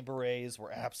 The Green Berets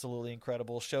were absolutely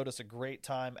incredible. Showed us a great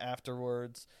time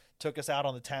afterwards. Took us out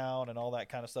on the town and all that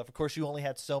kind of stuff. Of course, you only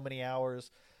had so many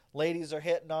hours. Ladies are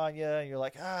hitting on you, and you're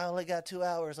like, I only got 2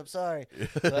 hours. I'm sorry.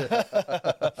 But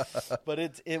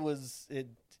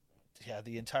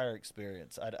the entire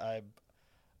experience. I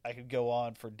could go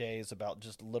on for days about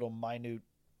just little minute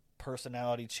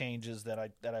personality changes that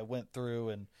I went through,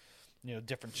 and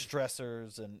different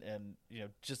stressors, and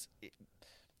just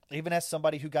even as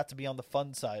somebody who got to be on the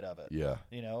fun side of it. Yeah.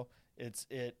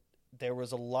 There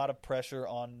was a lot of pressure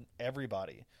on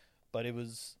everybody, but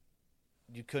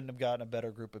you couldn't have gotten a better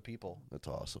group of people. That's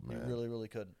awesome, man. You really, really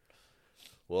couldn't.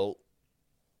 Well,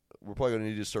 we're probably going to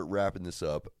need to start wrapping this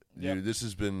up. Yep. Dude, this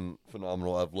has been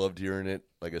phenomenal. I've loved hearing it.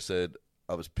 Like I said,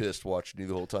 I was pissed watching you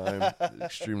the whole time,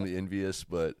 extremely envious,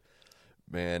 but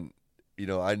man,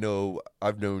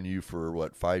 I've known you for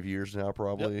 5 years now,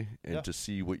 probably, Yep. and Yep. to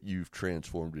see what you've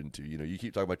transformed into. You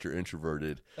keep talking about you're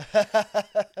introverted.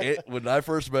 When I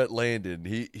first met Landon,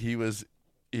 he was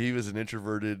an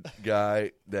introverted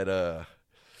guy that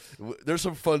there's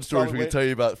some fun stories we can tell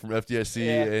you about from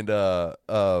FDIC and the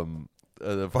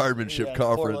firemanship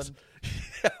conference.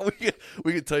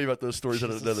 we can tell you about those stories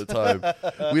at another time.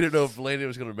 We didn't know if Landon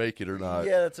was going to make it or not.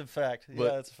 Yeah, that's a fact.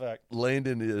 But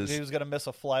Landon he was going to miss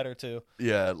a flight or two.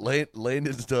 Yeah,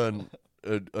 Landon's done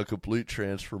a complete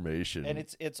transformation, and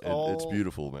it's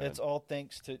beautiful, man. It's all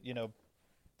thanks to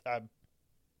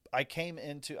I came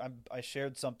into I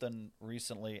shared something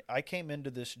recently. I came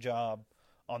into this job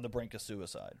on the brink of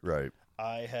suicide. Right.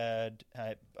 I had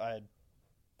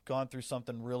gone through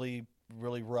something really,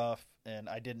 really rough, and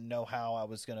I didn't know how I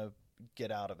was going to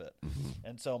get out of it.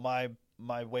 And so my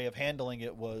way of handling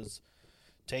it was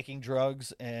taking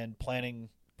drugs and planning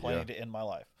to end my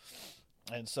life.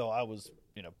 And so I was,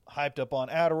 hyped up on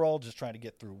Adderall, just trying to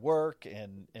get through work,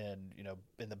 and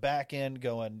in the back end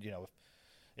going,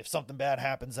 if something bad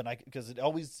happens, and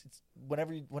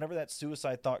whenever that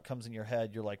suicide thought comes in your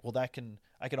head, you're like, well, I can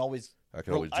always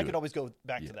go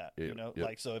back to that, Yep.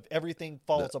 like, so if everything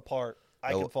falls apart,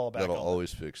 I can fall back on that'll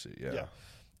always fix it. Yeah.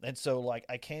 And so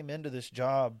I came into this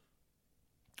job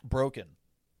broken,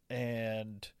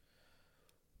 and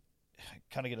I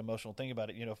kind of get emotional thinking about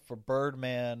it, for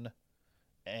Birdman,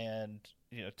 and,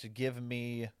 to give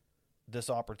me this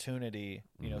opportunity,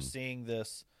 seeing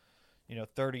this,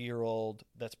 30-year-old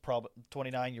that's probably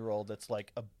 29-year-old that's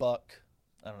like a buck.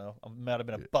 I don't know. I might have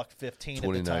been a buck 15 at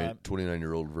the time.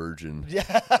 29-year-old virgin.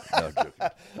 Yeah. No,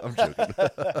 I'm joking.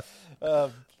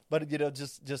 But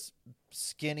just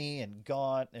skinny and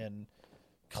gaunt, and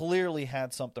clearly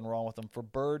had something wrong with him. For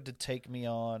Bird to take me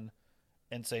on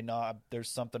and say, "Nah, there's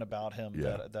something about him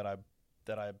that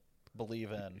I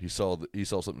believe in." He saw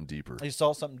something deeper. He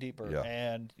saw something deeper, yeah.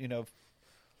 And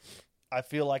I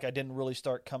feel like I didn't really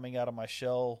start coming out of my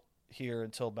shell here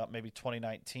until about maybe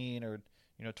 2019 or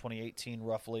 2018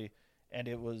 roughly, and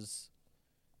it was,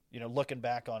 looking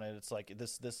back on it, it's like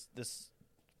this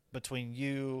between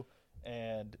you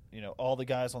and all the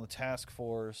guys on the task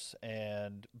force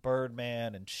and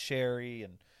Birdman and Sherry,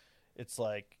 and it's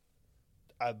like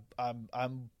I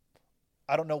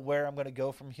I don't know where I'm going to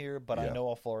go from here, but I Yeah. know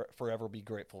I'll forever be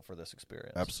grateful for this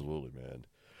experience. Absolutely, man.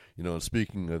 You know, and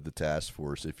speaking of the task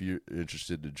force, if you're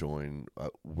interested to join,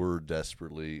 we're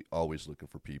desperately always looking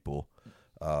for people.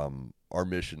 Our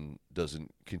mission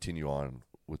doesn't continue on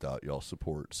without y'all's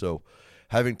support. So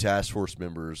having task force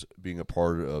members being a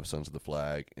part of Sons of the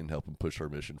Flag and helping push our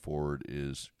mission forward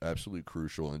is absolutely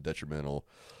crucial and detrimental,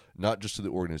 not just to the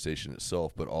organization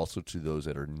itself, but also to those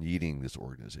that are needing this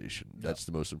organization. Yep. That's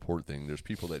the most important thing. There's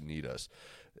people that need us,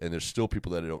 and there's still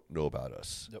people that don't know about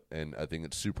us. Yep. And I think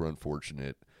it's super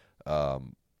unfortunate.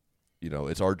 You know,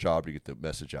 it's our job to get the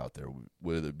message out there,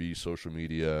 whether it be social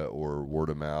media or word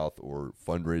of mouth or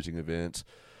fundraising events.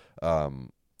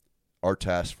 Our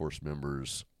task force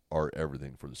members are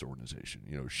everything for this organization.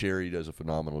 You know, Sherry does a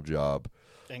phenomenal job.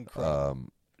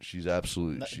 Incredible. She's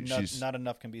absolutely she's not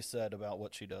enough can be said about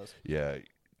what she does. yeah.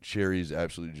 Sherry's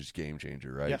absolutely just game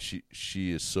changer, right? Yeah.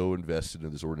 She is so invested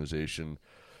in this organization.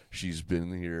 She's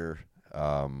been here,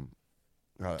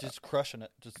 Just crushing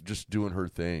it. just doing her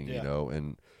thing, Yeah. you know.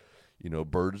 And you know,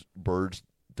 Bird's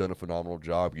done a phenomenal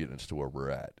job getting us to where we're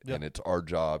at, Yep. and it's our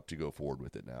job to go forward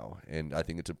with it now. And I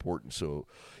think it's important. So,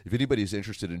 if anybody's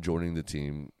interested in joining the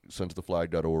team,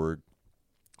 sonsoftheflag.org.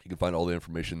 You can find all the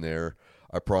information there.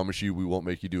 I promise you, we won't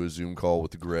make you do a Zoom call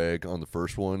with Greg on the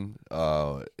first one.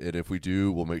 And if we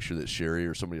do, we'll make sure that Sherry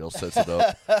or somebody else sets it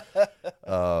up.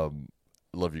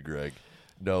 Love you, Greg.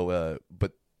 No,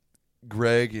 but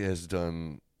Greg has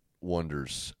done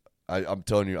wonders. I'm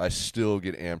telling you, I still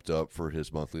get amped up for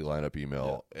his monthly lineup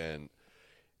email. Yeah. And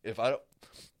if I don't,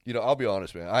 you know, I'll be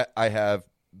honest, man, I have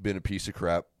been a piece of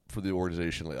crap for the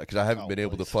organization lately because I haven't been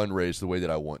able to fundraise the way that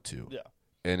I want to. Yeah.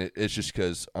 And it's just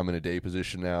because I'm in a day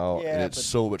position now, Yeah, and it's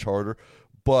so much harder.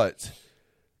 But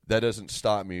that doesn't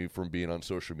stop me from being on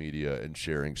social media and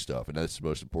sharing stuff, and that's the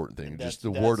most important thing. Just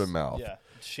the word of mouth. Yeah,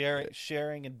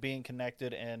 sharing and being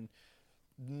connected, and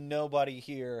nobody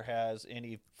here has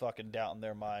any fucking doubt in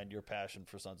their mind your passion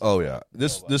for Sons of Oh the yeah,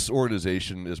 Flag. this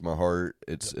organization is my heart.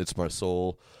 It's my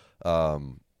soul.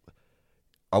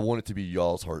 I want it to be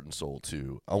y'all's heart and soul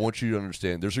too. I want you to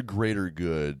understand there's a greater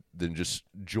good than just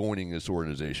joining this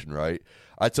organization, right?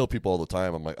 I tell people all the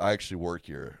time, I'm like, I actually work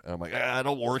here. And I'm like, I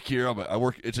don't work here. I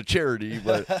work. It's a charity,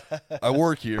 but I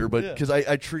work here. But because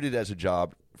I treat it as a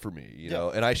job for me, you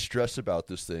know. And I stress about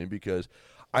this thing because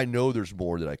I know there's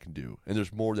more that I can do, and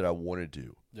there's more that I want to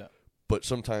do. Yeah. But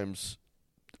sometimes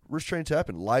restraints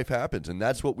happen. Life happens, and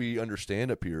that's what we understand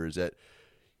up here is that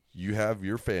you have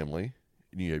your family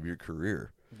and you have your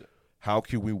career. How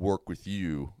can we work with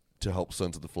you to help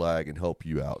Sons of the Flag and help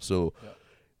you out? So,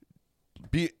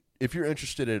 if you're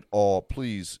interested at all,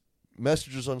 please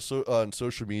message us on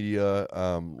social media.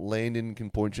 Landon can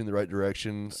point you in the right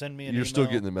direction. Send me an You're email. still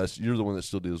getting the message. You're the one that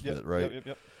still deals with it, right?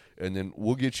 Yep. And then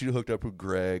we'll get you hooked up with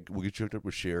Greg. We'll get you hooked up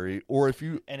with Sherry. Or if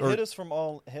you hit us from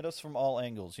all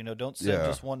angles. You know, don't send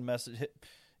just one message.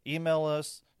 Email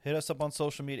us. Hit us up on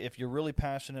social media if you're really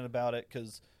passionate about it,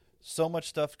 because so much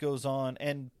stuff goes on.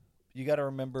 And you got to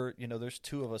remember, you know, there's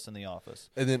two of us in the office,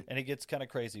 and it gets kind of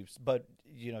crazy. But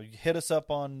you know, hit us up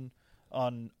on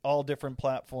all different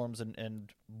platforms,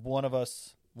 and one of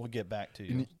us will get back to you.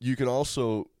 And you can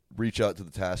also reach out to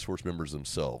the task force members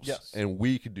themselves, and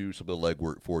we can do some of the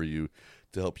legwork for you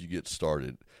to help you get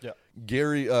started. Yeah,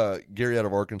 Gary out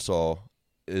of Arkansas,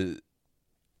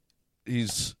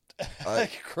 he's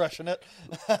crushing it.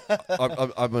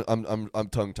 I'm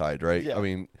tongue tied, right? Yeah. I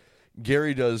mean,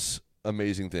 Gary does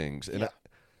amazing things, and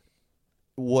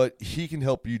what he can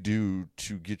help you do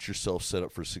to get yourself set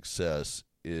up for success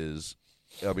is,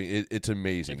 I mean, it's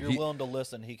amazing. If you're willing to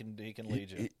listen, he can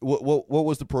lead you. What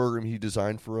was the program he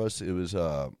designed for us? It was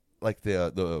like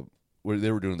the where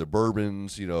they were doing the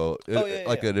bourbons, you know,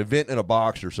 an event in a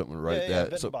box or something, right?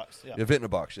 Event in a box. Yeah. Event in a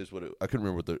box is what I couldn't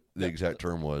remember what the exact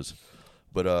term was,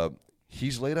 but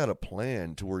he's laid out a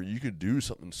plan to where you could do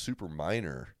something super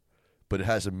minor, but it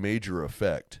has a major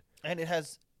effect. And it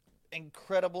has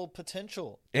incredible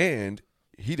potential. And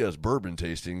he does bourbon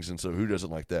tastings, and so who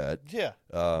doesn't like that? Yeah.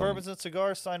 Bourbons and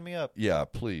cigars, sign me up. Yeah,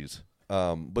 please.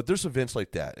 But there's events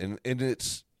like that, and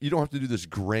it's you don't have to do this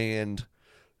grand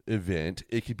event.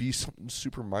 It could be something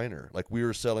super minor. Like we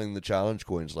were selling the challenge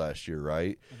coins last year,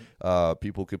 right? Mm-hmm.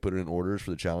 People could put in orders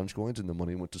for the challenge coins, and the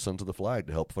money went to Sons of the Flag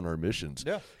to help fund our missions.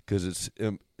 Yeah, because it's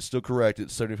still correct.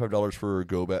 It's $75 for a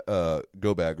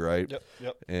go bag, right?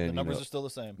 Yep. And the numbers are still the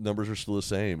same. Numbers are still the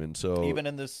same, and so even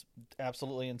in this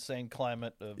absolutely insane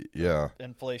climate of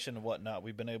inflation and whatnot,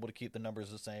 we've been able to keep the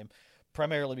numbers the same.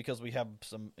 Primarily because we have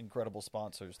some incredible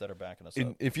sponsors that are backing us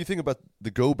up. If you think about the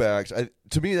go bags,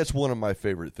 to me that's one of my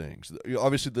favorite things.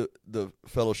 Obviously, the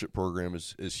fellowship program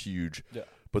is huge,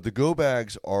 but the go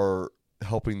bags are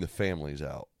helping the families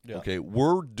out. Yeah. Okay,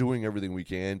 we're doing everything we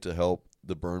can to help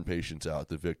the burn patients out,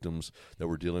 the victims that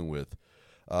we're dealing with,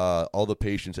 all the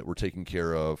patients that we're taking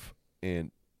care of,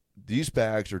 and these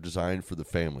bags are designed for the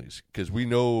families because we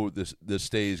know this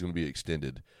stay is going to be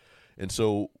extended. And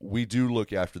so we do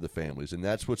look after the families, and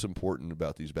that's what's important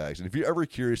about these bags. And if you're ever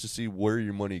curious to see where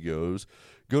your money goes,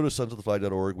 go to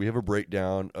sonsoftheflag.org. We have a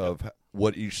breakdown of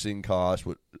what each thing costs,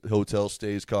 what hotel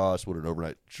stays cost, what an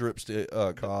overnight trip stay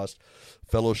cost,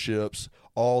 fellowships,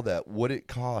 all that, what it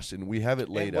costs, and we have it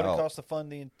laid and what out. it costs to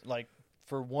fund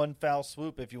for one foul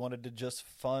swoop if you wanted to just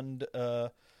fund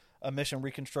a Mission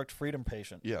Reconstruct Freedom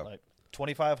patient. Yeah. Like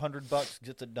 $2,500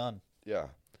 gets it done. Yeah.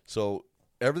 So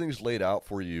everything's laid out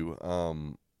for you.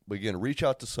 But again, reach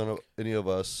out to any of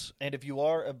us. And if you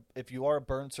are a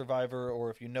burn survivor, or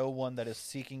if you know one that is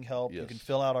seeking help, Yes. you can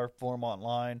fill out our form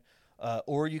online,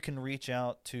 or you can reach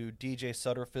out to DJ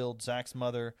Sutterfield, Zach's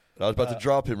mother. I was about to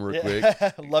drop him real quick.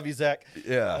 Love you, Zach.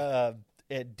 Yeah.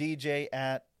 At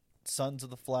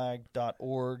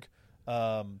dj@sonsoftheflag.org.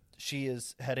 She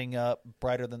is heading up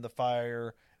Brighter Than the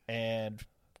Fire and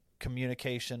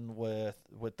communication with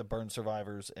the burn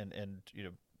survivors, and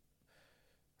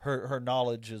her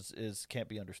knowledge is can't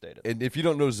be understated. And if you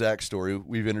don't know Zach's story,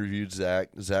 we've interviewed Zach.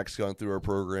 Zach's gone through our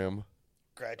program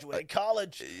Graduated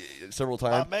college. several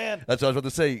times. Oh, man. That's what I was about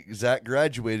to say. Zach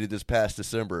graduated this past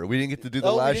December. We didn't get to do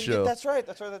the last show. That's right.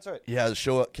 Yeah, the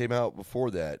show came out before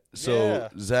that. So, Yeah.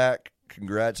 Zach,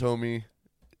 congrats, homie.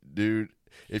 Dude,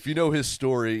 if you know his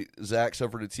story, Zach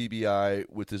suffered a TBI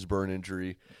with his burn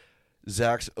injury.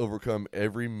 Zach's overcome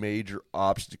every major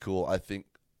obstacle, I think,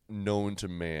 known to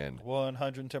man.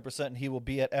 110%. And he will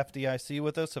be at FDIC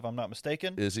with us, if I'm not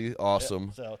mistaken. Is he?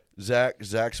 Awesome. Yeah, so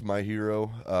Zach's my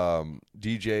hero.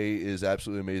 DJ is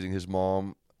absolutely amazing. His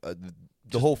mom,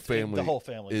 the whole family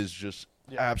is just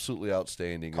absolutely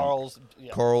outstanding. Carl's,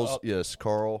 yes,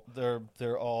 Carl.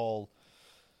 They're all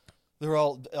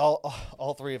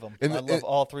three of them. And I love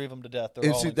all three of them to death. They're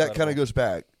And all see, that kind incredible. of goes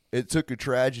back. It took a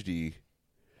tragedy,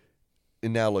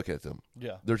 and now look at them.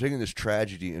 Yeah. They're taking this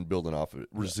tragedy and building off of it.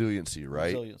 Resiliency,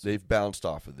 right? Resiliency. They've bounced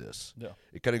off of this. Yeah.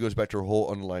 It kind of goes back to our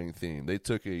whole underlying theme. They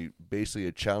took basically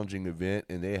a challenging event,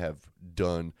 and they have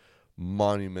done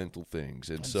monumental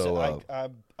things. And so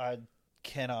I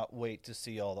cannot wait to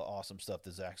see all the awesome stuff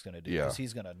that Zach's going to do. Yeah. Because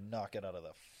he's going to knock it out of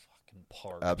the fucking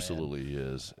park. absolutely he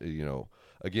is.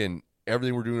 Again,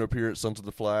 everything we're doing up here at Sons of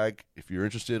the Flag, if you're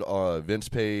interested on our events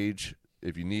page,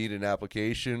 if you need an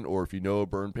application, or if you know a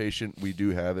burn patient, we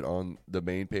do have it on the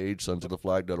main page,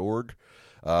 sonsoftheflag.org.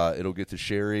 It'll get to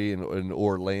Sherry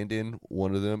or Landon,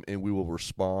 one of them, and we will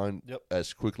respond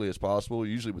as quickly as possible,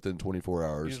 usually within 24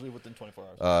 hours. Usually within 24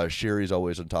 hours. Sherry's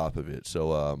always on top of it.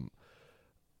 So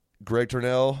Greg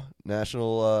Turnell,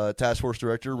 National Task Force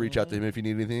Director, reach out to him if you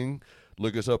need anything.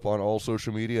 Look us up on all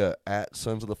social media at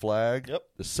Sons of the Flag. Yep.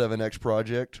 The 7X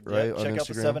Project, right? Yep. on Check out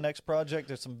the Instagram. 7X Project.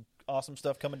 There's some awesome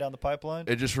stuff coming down the pipeline.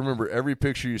 And just remember, every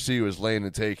picture you see was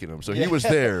Landon taking them. So he was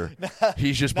there.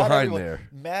 He's just Not behind everyone.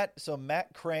 there.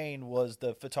 Matt Crane was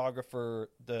the photographer,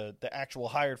 the actual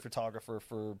hired photographer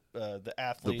for the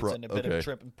athletes and a bit of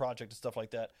trip and project and stuff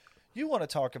like that. You want to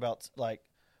talk about, like,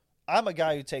 I'm a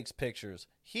guy who takes pictures.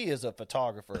 He is a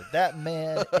photographer. That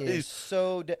man is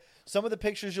so some of the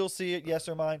pictures you'll see at Yes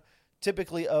or Mine,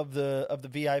 typically of the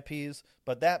VIPs,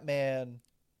 but that man,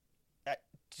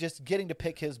 just getting to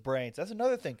pick his brains. That's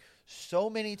another thing. So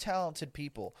many talented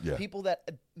people, people that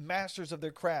masters of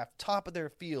their craft, top of their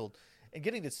field, and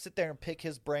getting to sit there and pick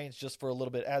his brains just for a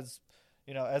little bit. As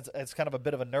you know, as kind of a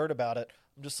bit of a nerd about it,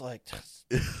 I'm just like,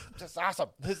 just awesome.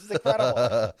 This is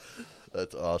incredible.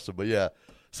 That's awesome. But yeah,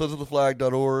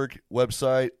 sonsoftheflag.org,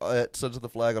 website at Sons of the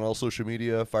Flag on all social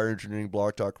media, Fire Engineering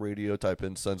Blog Talk Radio, type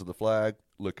in Sons of the Flag.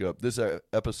 Look up this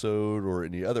episode or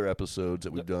any other episodes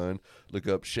that we've done. Look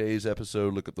up Shay's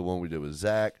episode. Look up the one we did with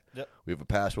Zach. Yep. We have a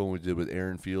past one we did with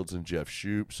Aaron Fields and Jeff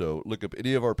Shoup. So look up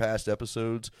any of our past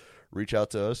episodes. Reach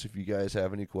out to us if you guys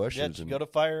have any questions. Yeah, go to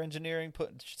Fire Engineering,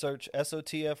 search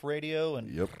SOTF Radio,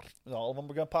 and all of them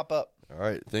are going to pop up. All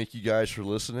right. Thank you guys for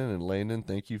listening. And Landon,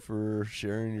 thank you for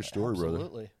sharing your story, brother.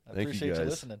 Absolutely. I Thank appreciate you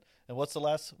listening. And what's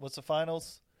the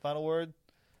final word?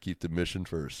 Keep the mission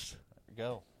first. There you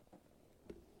go.